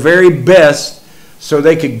be the very best, so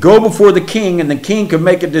they could go before the king, and the king could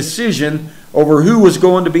make a decision over who was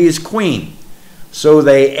going to be his queen. So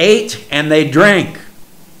they ate and they drank.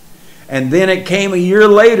 And then it came a year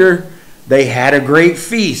later, they had a great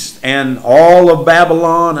feast. And all of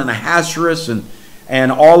Babylon and Ahasuerus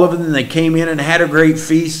and all of them, they came in and had a great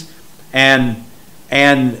feast. And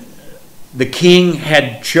the king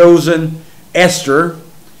had chosen Esther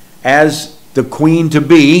as the queen to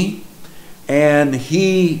be. And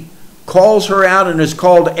he calls her out, and it's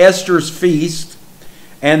called Esther's Feast.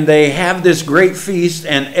 And they have this great feast,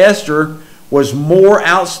 and Esther was more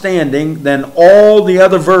outstanding than all the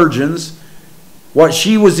other virgins. What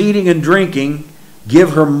she was eating and drinking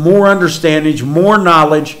give her more understanding, more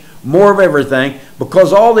knowledge, more of everything,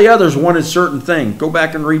 because all the others wanted certain things. Go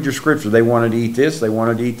back and read your scripture. They wanted to eat this, they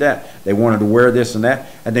wanted to eat that, they wanted to wear this and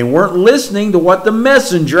that, and they weren't listening to what the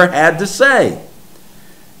messenger had to say.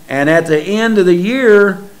 And at the end of the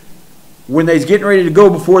year, when they was getting ready to go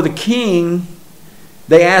before the king,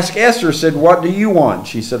 they asked Esther, said, "What do you want?"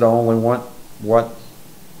 She said, "I only want what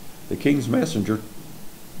the king's messenger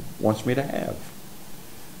wants me to have."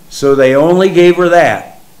 So they only gave her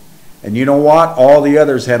that. And you know what? All the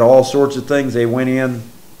others had all sorts of things. They went in,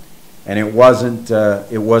 and it wasn't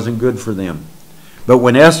good for them. But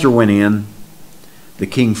when Esther went in, the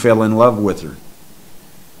king fell in love with her.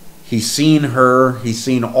 He's seen her. He's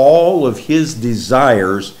seen all of his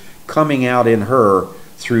desires coming out in her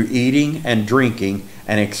through eating and drinking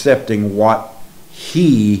and accepting what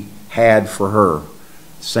he had for her.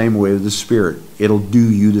 Same way with the Spirit. It'll do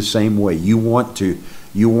you the same way. You want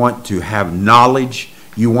to have knowledge.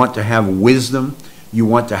 You want to have wisdom. You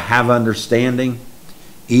want to have understanding.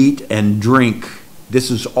 Eat and drink. This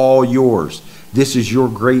is all yours. This is your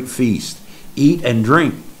great feast. Eat and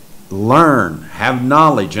drink. Learn. Have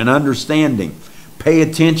knowledge and understanding. Pay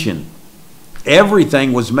attention.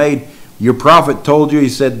 Everything was made. Your prophet told you, he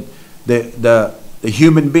said, the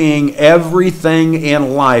human being, everything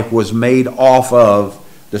in life was made off of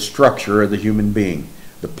the structure of the human being.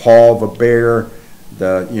 The paw of a bear,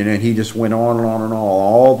 And he just went on and on and on,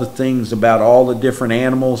 all the things about all the different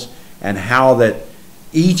animals and how that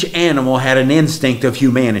each animal had an instinct of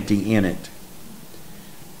humanity in it.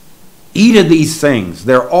 Eat of these things.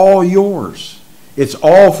 They're all yours. It's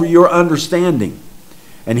all for your understanding.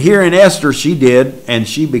 And here in Esther, she did, and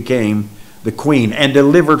she became the queen and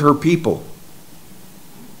delivered her people.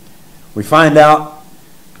 We find out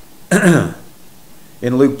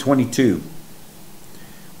in Luke 22,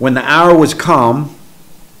 when the hour was come,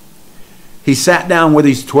 he sat down with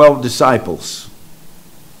his 12 disciples.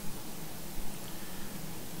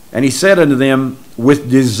 And he said unto them, with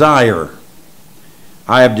desire,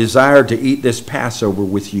 I have desired to eat this Passover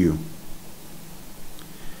with you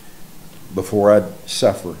before I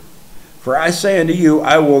suffer. For I say unto you,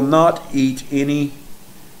 I will not any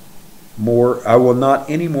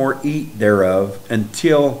more eat thereof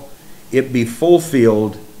until it be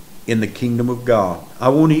fulfilled in the kingdom of God. I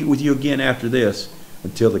won't eat with you again after this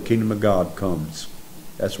until the kingdom of God comes.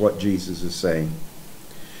 That's what Jesus is saying.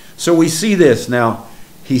 So we see this now.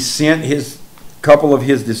 He sent his couple of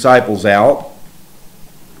his disciples out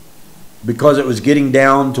because it was getting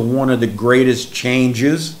down to one of the greatest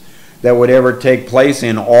changes that would ever take place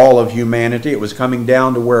in all of humanity. It was coming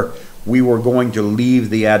down to where we were going to leave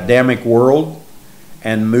the Adamic world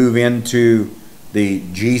and move into the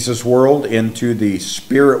Jesus world, into the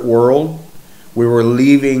spirit world. We were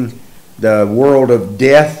leaving the world of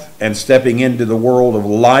death and stepping into the world of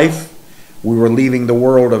life. We were leaving the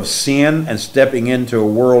world of sin and stepping into a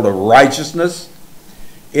world of righteousness.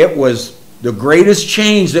 It was the greatest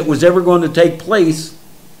change that was ever going to take place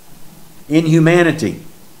in humanity.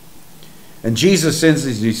 And Jesus sends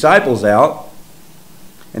his disciples out,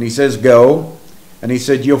 and he says, go. And he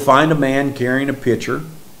said, you'll find a man carrying a pitcher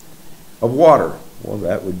of water. Well,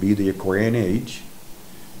 that would be the Aquarian age.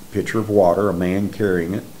 A pitcher of water, a man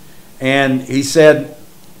carrying it. And he said,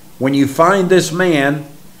 when you find this man,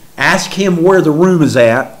 ask him where the room is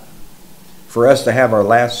at for us to have our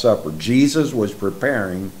last supper. Jesus was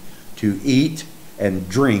preparing to eat and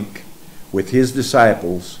drink with his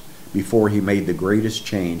disciples before he made the greatest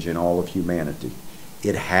change in all of humanity.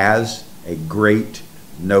 It has a great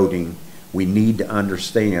noting. We need to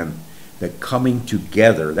understand that coming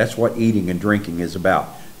together, that's what eating and drinking is about.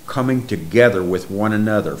 Coming together with one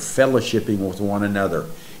another, fellowshipping with one another,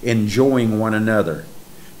 enjoying one another,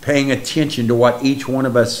 paying attention to what each one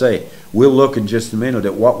of us say. We'll look in just a minute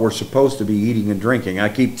at what we're supposed to be eating and drinking. I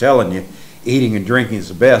keep telling you, eating and drinking is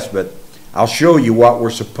the best, but I'll show you what we're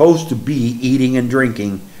supposed to be eating and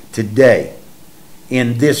drinking today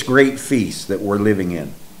in this great feast that we're living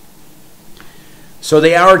in. So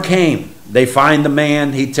the hour came. They find the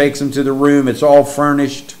man. He takes them to the room. It's all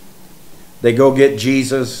furnished. They go get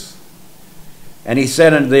Jesus. And he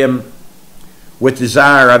said unto them, with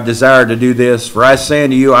desire, I've desired to do this. For I say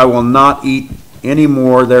unto you, I will not eat any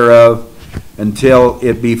more thereof until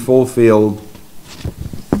it be fulfilled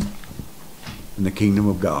in the kingdom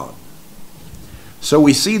of God. So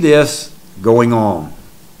we see this going on.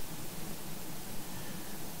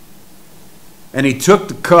 And he took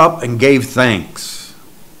the cup and gave thanks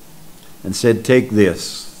and said, take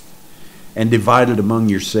this and divide it among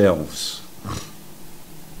yourselves.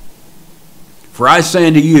 For I say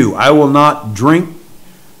unto you, I will not drink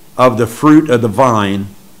of the fruit of the vine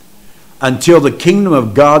until the kingdom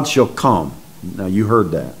of God shall come. Now you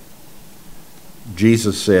heard that.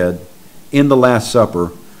 Jesus said, in the Last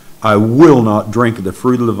Supper, I will not drink of the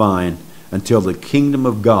fruit of the vine until the kingdom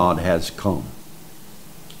of God has come.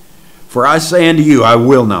 For I say unto you, I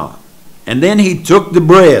will not. And then he took the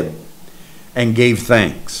bread and gave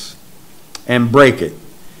thanks and brake it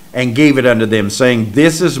and gave it unto them, saying,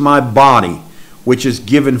 this is my body, which is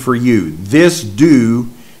given for you. This do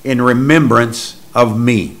in remembrance of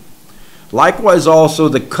me. Likewise also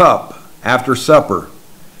the cup after supper,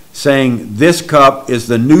 saying, this cup is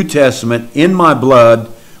the New Testament in my blood,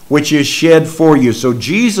 which is shed for you. So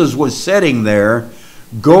Jesus was sitting there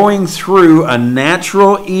going through a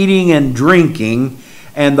natural eating and drinking,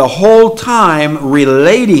 and the whole time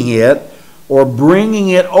relating it or bringing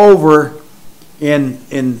it over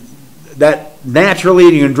in that natural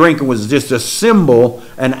eating and drinking was just a symbol,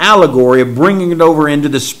 an allegory of bringing it over into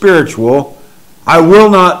the spiritual. I will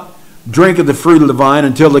not drink of the fruit of the vine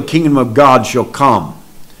until the kingdom of God shall come.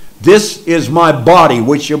 This is my body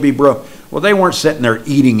which shall be broken. Well, they weren't sitting there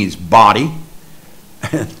eating his body,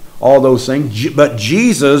 all those things, but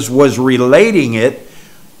Jesus was relating it,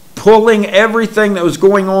 pulling everything that was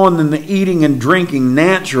going on in the eating and drinking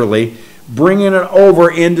naturally, bringing it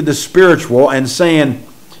over into the spiritual and saying,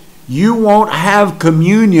 you won't have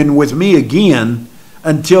communion with me again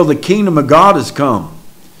until the kingdom of God has come.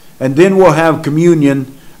 and then we'll have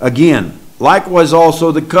communion again. Likewise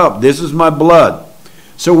also the cup. This is my blood.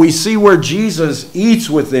 So we see where Jesus eats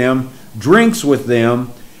with them, drinks with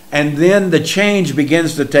them, and then the change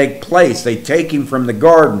begins to take place. They take him from the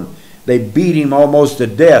garden. They beat him almost to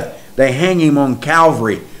death. They hang him on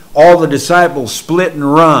Calvary. All the disciples split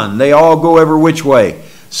and run. They all go every which way.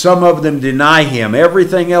 Some of them deny him.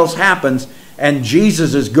 Everything else happens, and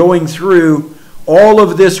Jesus is going through all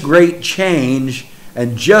of this great change.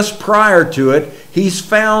 And just prior to it, he's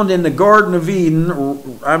found in the Garden of Eden,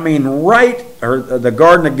 the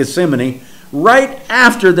Garden of Gethsemane, right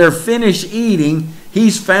after they're finished eating,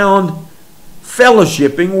 he's found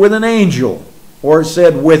fellowshipping with an angel, or it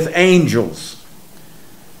said with angels.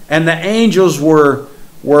 And the angels were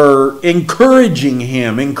encouraging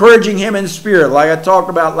him in spirit, like I talked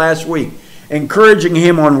about last week, encouraging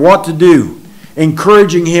him on what to do,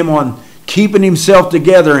 encouraging him on keeping himself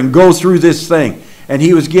together and go through this thing. And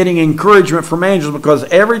he was getting encouragement from angels, because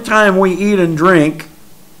every time we eat and drink,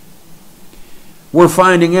 we're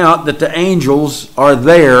finding out that the angels are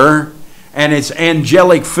there, and it's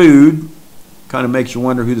angelic food. Kind of makes you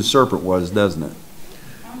wonder who the serpent was, doesn't it?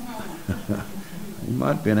 He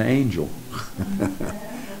might have been an angel.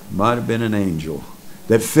 Might have been an angel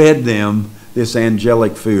that fed them this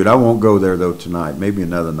angelic food. I won't go there, though, tonight. Maybe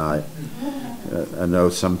another night. I know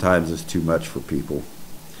sometimes it's too much for people.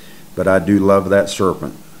 But I do love that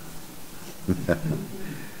serpent.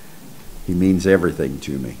 He means everything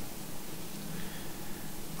to me.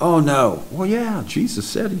 Oh, no. Well, yeah, Jesus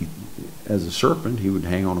said as a serpent, he would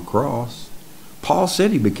hang on a cross. Paul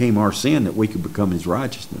said he became our sin that we could become his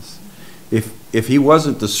righteousness. If he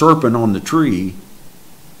wasn't the serpent on the tree,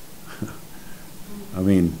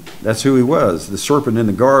 that's who he was. The serpent in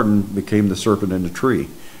the garden became the serpent in the tree.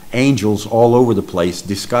 Angels all over the place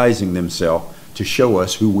disguising themselves to show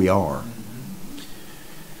us who we are.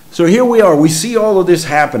 So here we are. We see all of this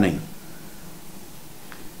happening.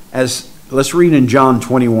 Let's read in John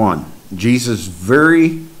 21. Jesus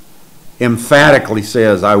very emphatically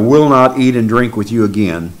says, I will not eat and drink with you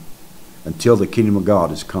again until the kingdom of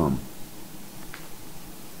God has come.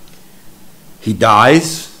 He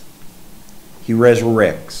dies. He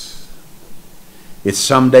resurrects. It's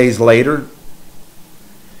some days later.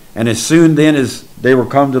 And as soon then as they were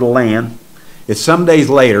come to the land, it's some days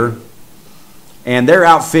later, and they're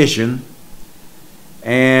out fishing,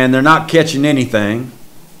 and they're not catching anything.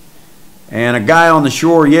 And a guy on the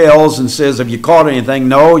shore yells and says, have you caught anything?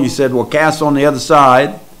 No. You said, well, cast on the other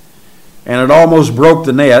side. And it almost broke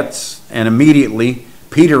the nets, and immediately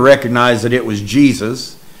Peter recognized that it was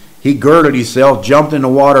Jesus. He girded himself, jumped in the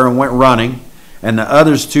water, and went running. And the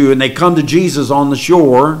others too, and they come to Jesus on the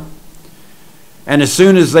shore. And as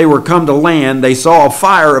soon as they were come to land, they saw a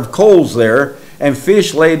fire of coals there, and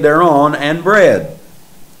fish laid thereon, and bread.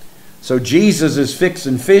 So Jesus is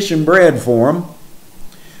fixing fish and bread for them.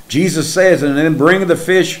 Jesus says, and then bring the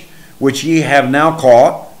fish which ye have now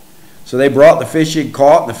caught. So they brought the fish he had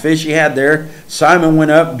caught, and the fish he had there. Simon went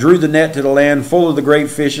up, drew the net to the land, full of the great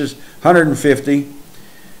fishes, 150.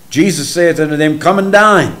 Jesus saith unto them, come and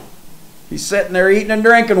dine. He's sitting there eating and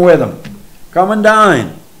drinking with them. Come and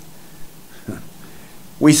dine.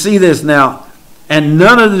 We see this now. And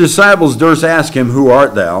none of the disciples durst ask him, who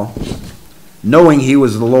art thou? Knowing he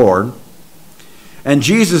was the Lord. And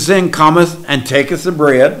Jesus then cometh and taketh the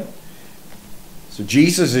bread. So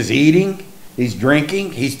Jesus is eating, he's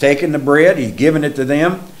drinking, he's taking the bread, he's giving it to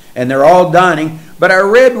them, and they're all dining. But I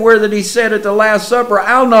read where that he said at the Last Supper,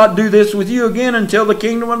 I'll not do this with you again until the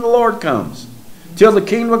kingdom of the Lord comes. Till the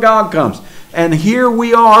kingdom of God comes. And here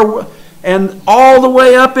we are. And all the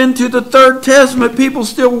way up into the Third Testament, people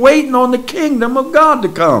still waiting on the kingdom of God to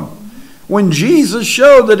come. When Jesus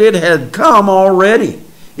showed that it had come already.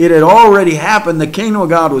 It had already happened. The kingdom of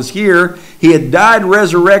God was here. He had died,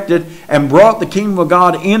 resurrected, and brought the kingdom of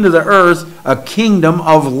God into the earth, a kingdom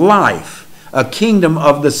of life. A kingdom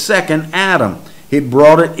of the second Adam. He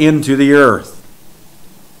brought it into the earth.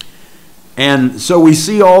 And so we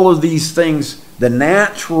see all of these things. The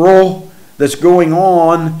natural that's going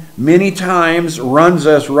on many times runs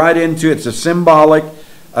us right into, it's a symbolic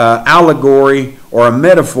allegory or a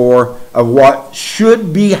metaphor of what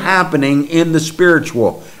should be happening in the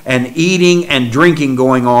spiritual, and eating and drinking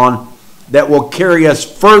going on that will carry us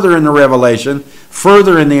further in the revelation,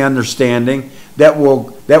 further in the understanding, that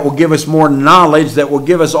will give us more knowledge, that will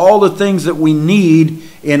give us all the things that we need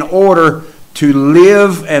in order to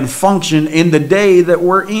live and function in the day that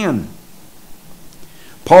we're in.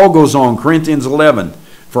 Paul goes on, Corinthians 11.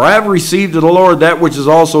 For I have received of the Lord that which is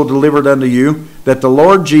also delivered unto you, that the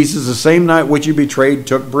Lord Jesus, the same night which he betrayed,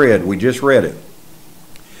 took bread. We just read it.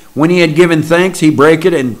 When he had given thanks, he brake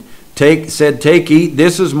it and said, "Take, eat,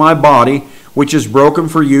 this is my body, which is broken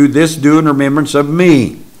for you. This do in remembrance of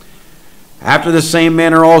me." After the same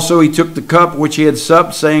manner also he took the cup which he had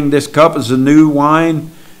supped, saying, "This cup is the new wine,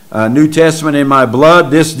 New Testament in my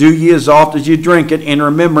blood. This do ye as oft as ye drink it in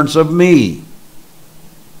remembrance of me.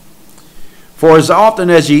 For as often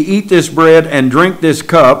as ye eat this bread and drink this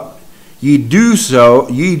cup, ye do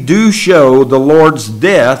show the Lord's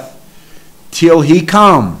death till he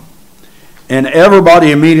come." And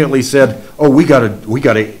everybody immediately said, "Oh, we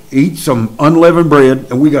gotta eat some unleavened bread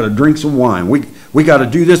and we gotta drink some wine. We gotta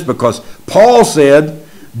do this because Paul said,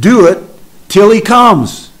 do it till he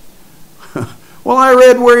comes." Well, I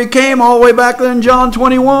read where he came all the way back in John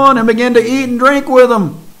 21 and began to eat and drink with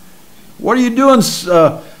him. What are you doing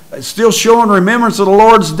still showing remembrance of the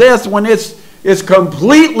Lord's death when it's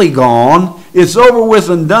completely gone, it's over with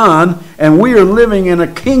and done, and we are living in a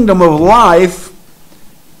kingdom of life,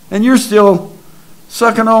 and you're still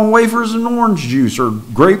sucking on wafers and orange juice or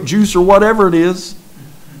grape juice or whatever it is?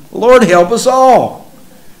 Lord help us all.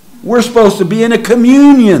 We're supposed to be in a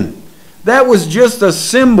communion. That was just a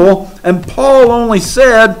symbol, and Paul only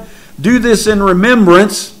said, "Do this in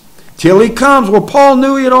remembrance till he comes." Well, Paul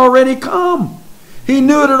knew he had already come. He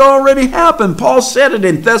knew it had already happened. Paul said it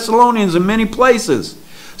in Thessalonians in many places.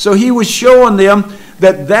 So he was showing them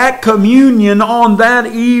that that communion on that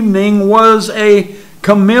evening was a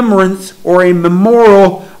commemorance or a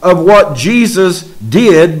memorial of what Jesus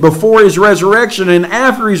did before his resurrection, and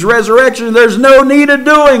after his resurrection there's no need of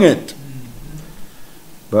doing it.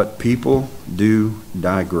 But people do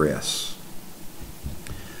digress.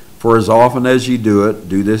 For as often as you do it,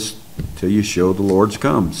 do this till you show the Lord's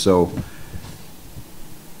come. So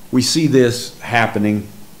we see this happening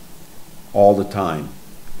all the time.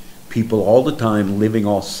 People all the time living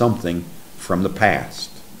off something from the past,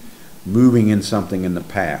 moving in something in the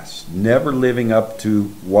past, never living up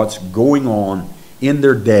to what's going on in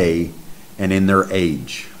their day and in their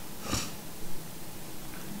age.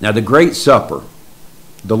 Now, the Great Supper,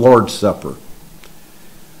 the Lord's Supper,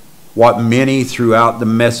 what many throughout the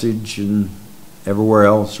Message and everywhere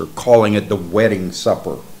else are calling it the wedding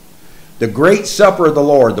supper. The Great Supper of the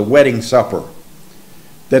Lord, the wedding supper,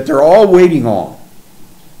 that they're all waiting on,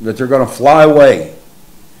 that they're going to fly away,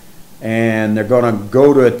 and they're going to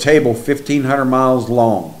go to a table 1,500 miles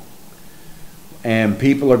long, and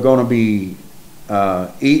people are going to be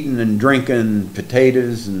eating and drinking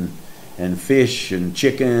potatoes and fish and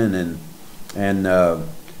chicken and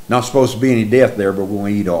not supposed to be any death there, but we're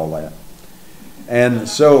going to eat all that. And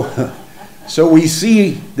so we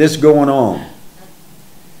see this going on.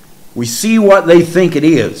 We see what they think it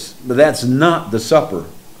is, but that's not the supper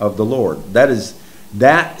of the Lord. That is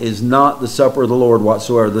not the supper of the Lord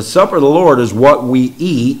whatsoever. The supper of the Lord is what we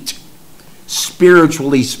eat,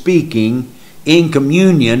 spiritually speaking, in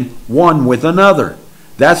communion one with another.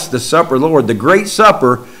 That's the supper of the Lord. The Great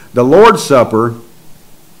Supper, the Lord's Supper,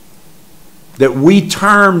 that we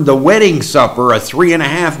term the wedding supper, a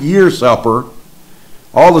 3.5-year supper.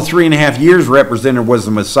 All the 3.5 years represented was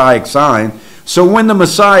the Messianic sign. So when the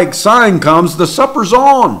Messianic sign comes, the supper's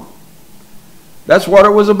on. That's what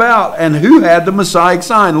it was about. And who had the Messianic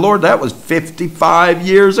sign? Lord, that was 55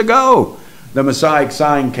 years ago. The Messianic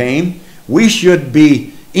sign came. We should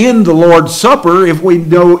be in the Lord's Supper. If we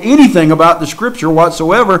know anything about the Scripture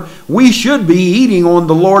whatsoever, we should be eating on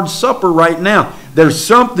the Lord's Supper right now. There's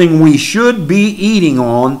something we should be eating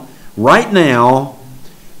on right now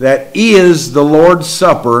that is the Lord's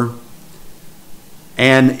Supper,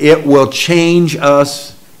 and it will change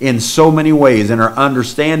us in so many ways, in our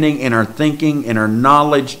understanding, in our thinking, in our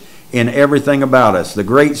knowledge, in everything about us. The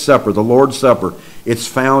Great Supper, the Lord's Supper, it's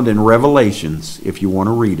found in Revelations, if you want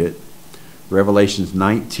to read it. Revelations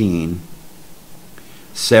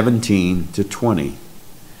 19:17-20.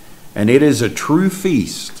 And it is a true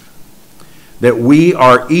feast that we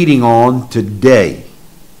are eating on today.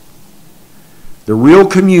 The real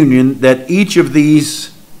communion that each of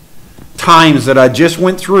these times that I just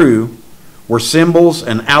went through were symbols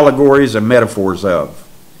and allegories and metaphors of.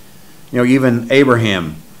 You know, even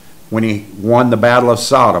Abraham, when he won the battle of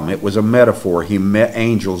Sodom, it was a metaphor. He met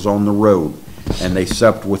angels on the road and they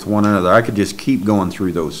supped with one another. I could just keep going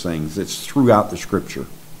through those things. It's throughout the Scripture.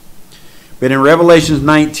 But in Revelation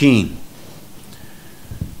 19,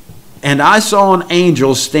 and I saw an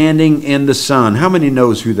angel standing in the sun. How many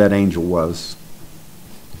knows who that angel was?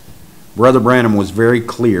 Brother Branham was very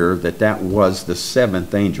clear that that was the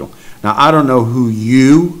 7th angel. Now, I don't know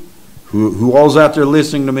who all's out there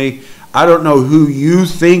listening to me, I don't know who you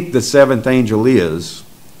think the 7th angel is,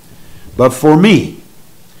 but for me,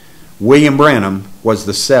 William Branham was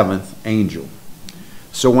the 7th angel.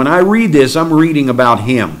 So when I read this, I'm reading about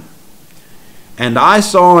him. And I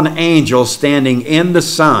saw an angel standing in the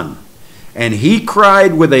sun, and he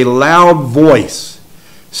cried with a loud voice,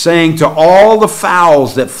 saying to all the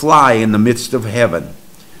fowls that fly in the midst of heaven,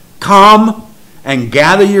 Come and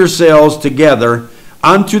gather yourselves together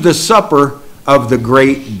unto the supper of the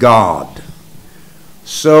great God.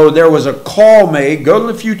 So there was a call made, go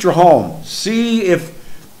to the future home. See if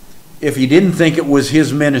he didn't think it was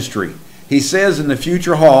his ministry. He says in the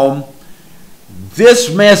future home,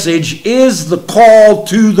 this message is the call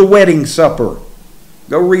to the wedding supper.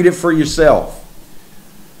 Go read it for yourself.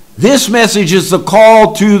 This message is the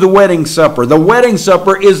call to the wedding supper. The wedding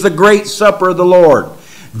supper is the great supper of the Lord.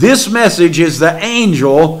 This message is the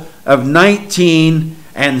angel of 19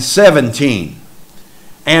 and 17.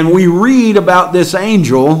 And we read about this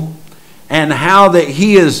angel and how that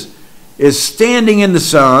he is standing in the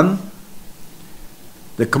sun,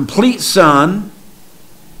 the complete sun,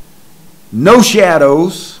 no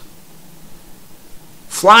shadows,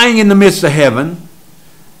 flying in the midst of heaven,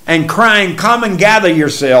 and crying, Come and gather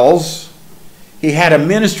yourselves. He had a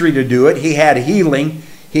ministry to do it. He had healing.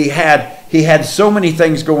 He had so many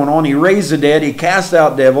things going on. He raised the dead. He cast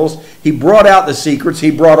out devils. He brought out the secrets. He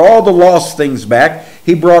brought all the lost things back.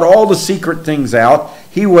 He brought all the secret things out.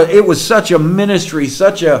 It was such a ministry,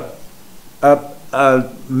 such a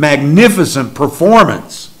magnificent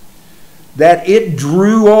performance that it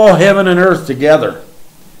drew all heaven and earth together.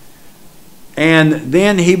 And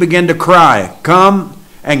then he began to cry, Come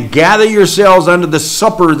and gather yourselves unto the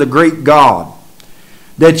supper of the great God,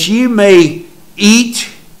 that ye may eat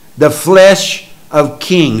the flesh of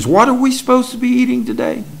kings. What are we supposed to be eating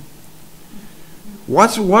today?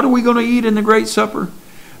 What are we going to eat in the great supper?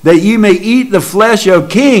 That ye may eat the flesh of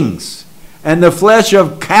kings, and the flesh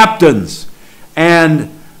of captains, and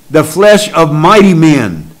the flesh of mighty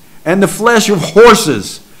men, and the flesh of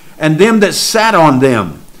horses, and them that sat on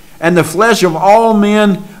them, and the flesh of all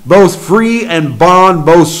men, both free and bond,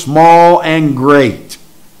 both small and great.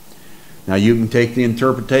 Now you can take the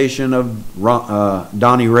interpretation of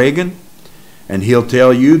Donnie Reagan, and he'll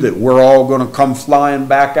tell you that we're all going to come flying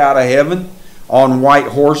back out of heaven on white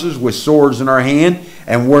horses with swords in our hand,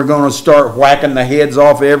 and we're going to start whacking the heads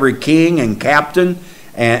off every king and captain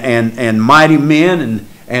and mighty men,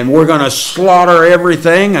 and we're going to slaughter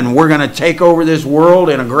everything, and we're going to take over this world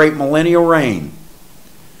in a great millennial reign.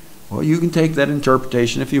 Well, you can take that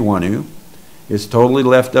interpretation if you want to. It's totally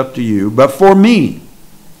left up to you. But for me,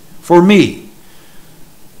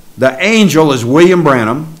 the angel is William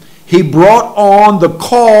Branham. He brought on the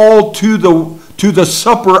call to the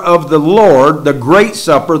supper of the Lord, the great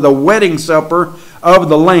supper, the wedding supper of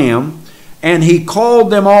the Lamb, and he called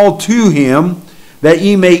them all to him, that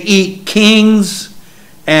ye may eat kings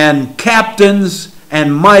and captains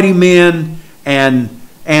and mighty men and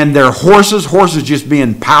their horses just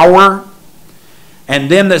being power, and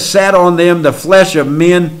them that sat on them, the flesh of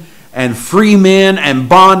men and free men and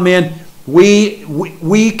bondmen.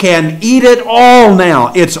 We can eat it all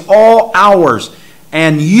now. It's all ours.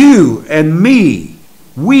 And you and me,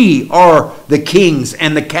 we are the kings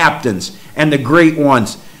and the captains and the great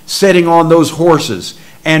ones sitting on those horses.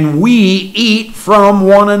 And we eat from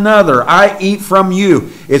one another. I eat from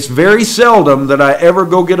you. It's very seldom that I ever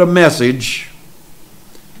go get a message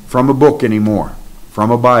from a book anymore,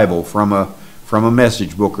 from a Bible, from a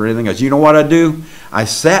message book or anything else. You know what I do? I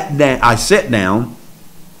sit down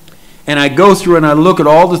and I go through and I look at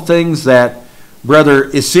all the things that Brother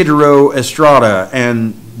Isidro Estrada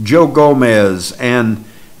and Joe Gomez and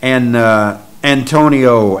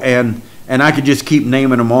Antonio and I could just keep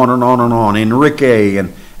naming them on and on and on. Enrique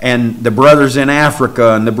and the brothers in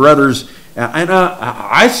Africa and the brothers.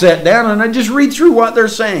 I sat down and I just read through what they're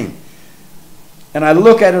saying. And I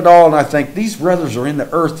look at it all and I think, these brothers are in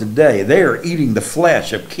the earth today. They are eating the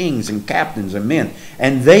flesh of kings and captains and men.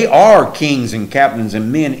 And they are kings and captains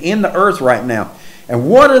and men in the earth right now. And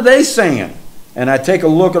what are they saying? And I take a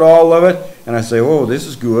look at all of it and I say, oh, this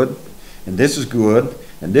is good. And this is good.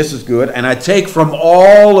 And this is good. And I take from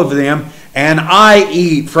all of them and I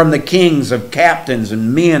eat from the kings of captains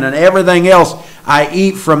and men and everything else. I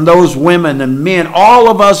eat from those women and men. All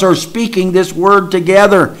of us are speaking this word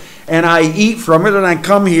together. And I eat from it, and I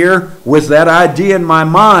come here with that idea in my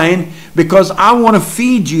mind because I want to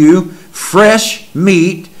feed you fresh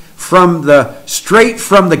meat straight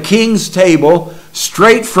from the king's table,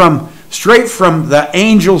 straight from the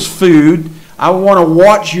angel's food. I want to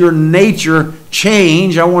watch your nature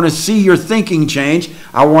change. I want to see your thinking change.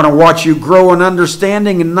 I want to watch you grow in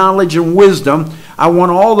understanding and knowledge and wisdom. I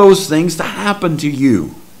want all those things to happen to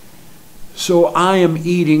you. So I am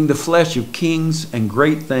eating the flesh of kings and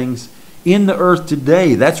great things in the earth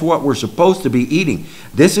today. That's what we're supposed to be eating.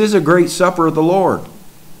 This is a great supper of the Lord.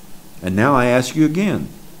 And now I ask you again,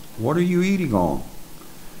 what are you eating on?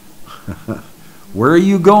 Where are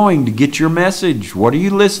you going to get your message? What are you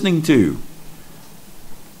listening to?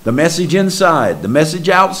 The message inside, the message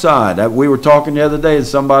outside. We were talking the other day, and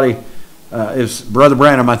somebody, Brother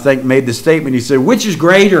Branham, I think, made the statement. He said, which is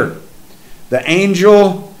greater, the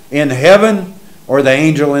angel in heaven or the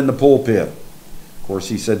angel in the pulpit? Of course,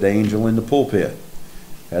 he said the angel in the pulpit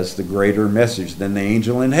has the greater message than the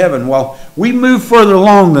angel in heaven. Well, we move further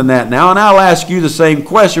along than that now, and I'll ask you the same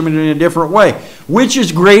question, but in a different way. Which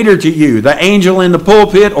is greater to you, the angel in the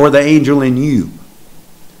pulpit or the angel in you?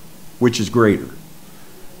 Which is greater?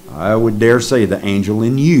 I would dare say the angel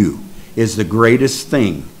in you is the greatest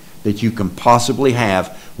thing that you can possibly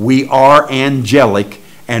have. We are angelic,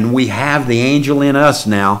 and we have the angel in us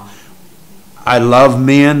now. I love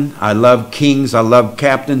men, I love kings, I love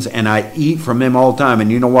captains, and I eat from them all the time.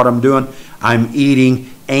 And you know what I'm doing? I'm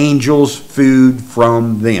eating angels' food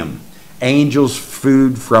from them. Angels'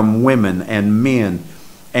 food from women and men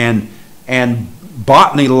and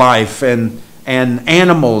botany life and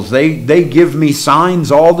animals. They give me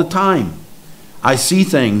signs all the time. I see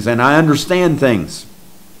things and I understand things.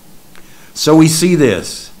 So we see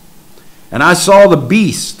this. And I saw the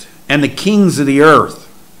beast and the kings of the earth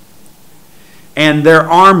and their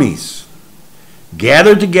armies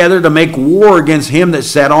gathered together to make war against him that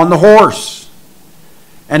sat on the horse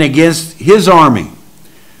and against his army.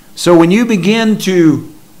 So when you begin to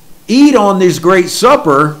eat on this great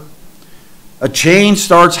supper, a change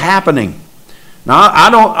starts happening. Now,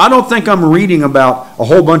 I don't think I'm reading about a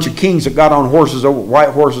whole bunch of kings that got on horses, white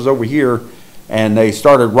horses over here, and they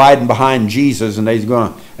started riding behind Jesus, and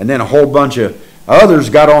then a whole bunch of others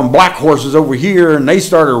got on black horses over here, and they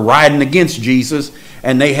started riding against Jesus,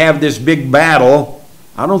 and they have this big battle.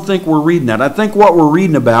 I don't think we're reading that. I think what we're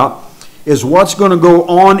reading about is what's going to go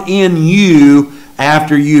on in you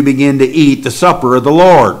after you begin to eat the supper of the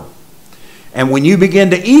Lord. And when you begin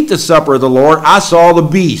to eat the supper of the Lord, I saw the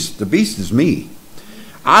beast. The beast is me.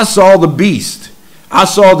 I saw the beast. I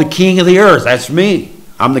saw the king of the earth. That's me.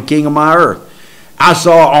 I'm the king of my earth. I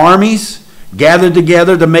saw armies gathered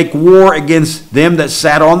together to make war against them that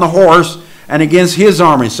sat on the horse and against his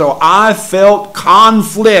army. So I felt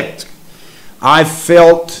conflict. I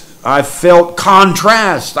felt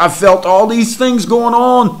contrast. I felt all these things going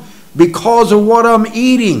on because of what I'm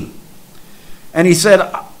eating. And he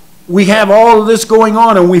said, we have all of this going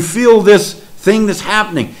on, and we feel this thing that's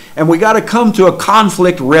happening, and we got to come to a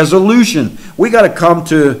conflict resolution. We got to come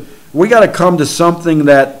to something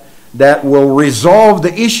that will resolve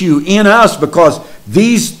the issue in us, because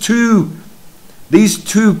these two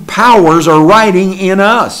powers are riding in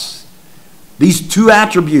us. These two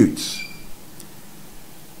attributes.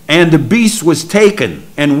 And the beast was taken,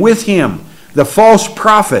 and with him the false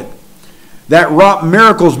prophet that wrought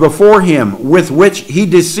miracles before him, with which he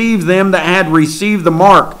deceived them that had received the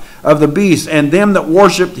mark of the beast, and them that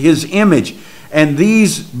worshipped his image. And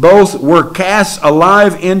these both were cast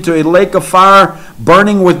alive into a lake of fire,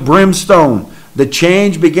 burning with brimstone. The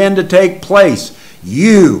change began to take place.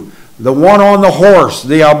 You, the one on the horse,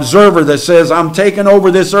 the observer that says, I'm taking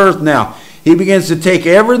over this earth now. He begins to take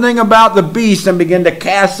everything about the beast and begin to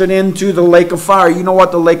cast it into the lake of fire. You know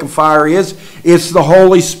what the lake of fire is? It's the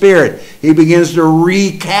Holy Spirit. He begins to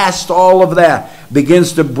recast all of that,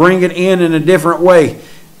 begins to bring it in a different way.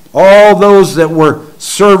 All those that were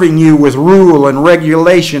serving you with rule and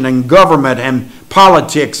regulation and government and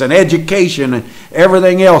politics and education and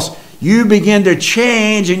everything else, you begin to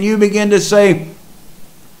change, and you begin to say,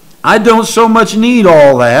 I don't so much need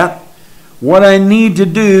all that. What I need to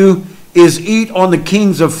do is eat on the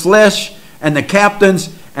kings of flesh and the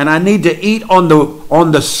captains, and I need to eat on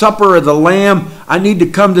the supper of the Lamb. I need to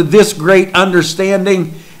come to this great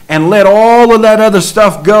understanding and let all of that other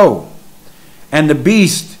stuff go. And the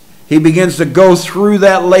beast, he begins to go through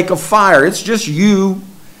that lake of fire. It's just you.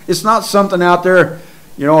 It's not something out there,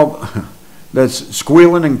 that's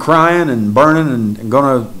squealing and crying and burning and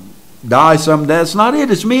going to die someday. That's not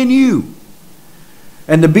it. It's me and you.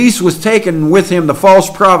 And the beast was taken, with him the false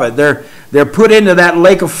prophet. They're put into that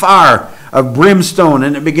lake of fire of brimstone,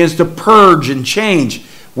 and it begins to purge and change.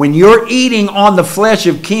 When you're eating on the flesh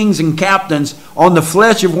of kings and captains, on the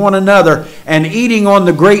flesh of one another, and eating on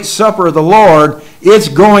the great supper of the Lord, it's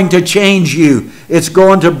going to change you. It's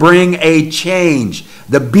going to bring a change.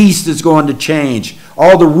 The beast is going to change.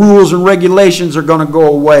 All the rules and regulations are going to go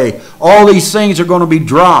away. All these things are going to be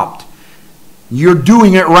dropped. You're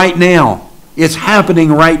doing it right now. It's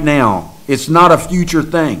happening right now. It's not a future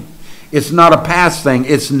thing. It's not a past thing.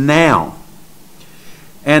 It's now.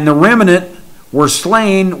 and the remnant were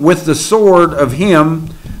slain with the sword of him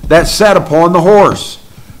that sat upon the horse.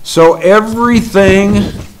 So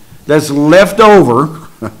everything that's left over,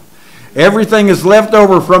 everything is left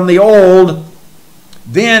over from the old,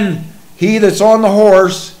 then he that's on the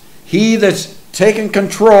horse, he that's taken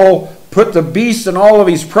control, put the beast and all of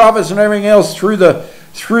his prophets and everything else through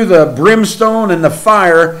the brimstone and the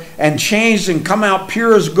fire, and changed and come out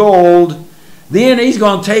pure as gold. Then he's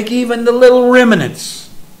going to take even the little remnants,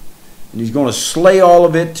 and he's going to slay all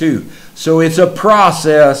of it too. So it's a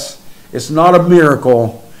process. It's not a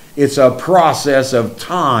miracle. It's a process of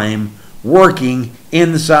time working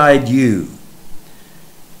inside you.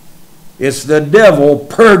 It's the devil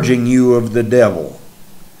purging you of the devil.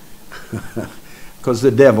 Because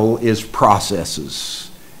the devil is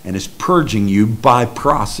processes, and is purging you by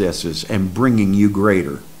processes and bringing you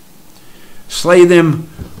greater. Slay them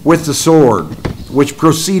with the sword, which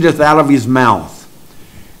proceedeth out of his mouth,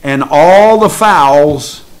 and all the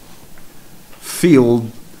fowls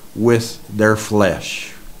filled with their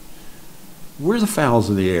flesh. We're the fowls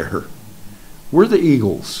of the air. We're the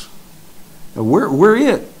eagles. We're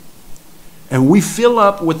it. And we fill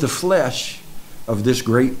up with the flesh of this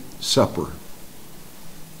great supper.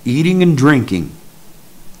 Eating and drinking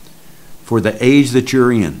for the age that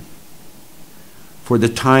you're in, for the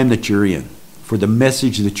time that you're in, for the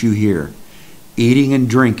message that you hear. Eating and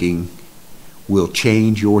drinking will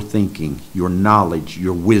change your thinking, your knowledge,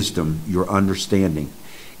 your wisdom, your understanding.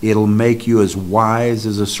 It'll make you as wise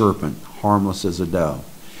as a serpent, harmless as a dove.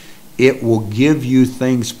 It will give you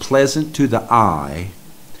things pleasant to the eye.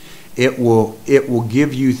 It will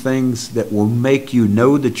give you things that will make you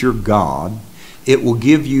know that you're God. It will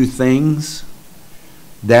give you things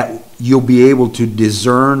that you'll be able to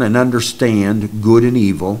discern and understand good and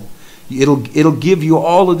evil. It'll give you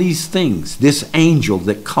all of these things, this angel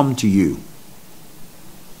that come to you.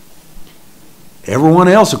 Everyone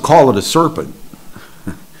else will call it a serpent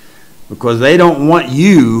because they don't want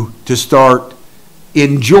you to start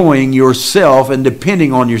enjoying yourself and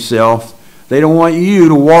depending on yourself. They don't want you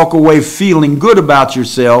to walk away feeling good about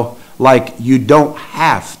yourself like you don't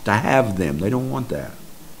have to have them. They don't want that.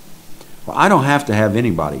 Well, I don't have to have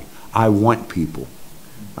anybody. I want people.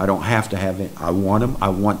 I don't have to have it. I want them. I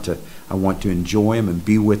want to enjoy them and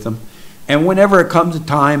be with them. And whenever it comes a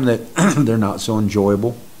time that they're not so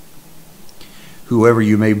enjoyable, whoever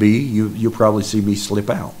you may be, you'll probably see me slip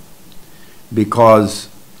out. Because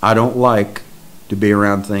I don't like to be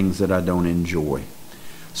around things that I don't enjoy.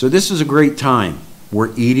 So this is a great time.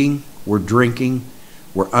 We're eating, we're drinking,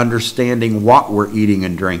 we're understanding what we're eating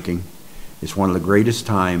and drinking. It's one of the greatest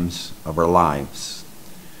times of our lives.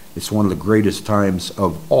 It's one of the greatest times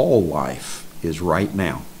of all life is right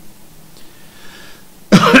now.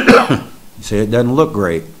 You say it doesn't look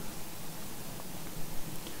great.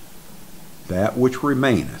 That which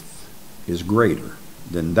remaineth is greater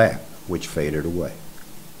than that which faded away.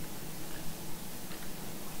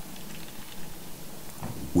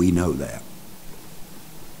 We know that.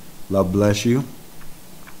 Love bless you.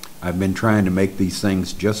 I've been trying to make these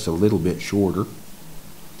things just a little bit shorter.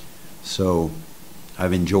 So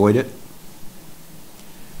I've enjoyed it.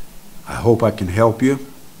 I hope I can help you.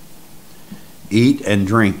 Eat and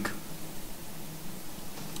drink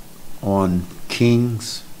on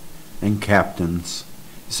kings and captains.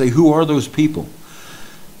 You say, who are those people?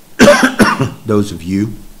 Those of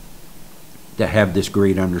you that have this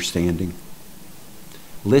great understanding.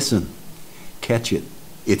 Listen, catch it.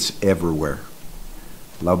 It's everywhere.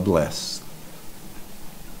 Love bless.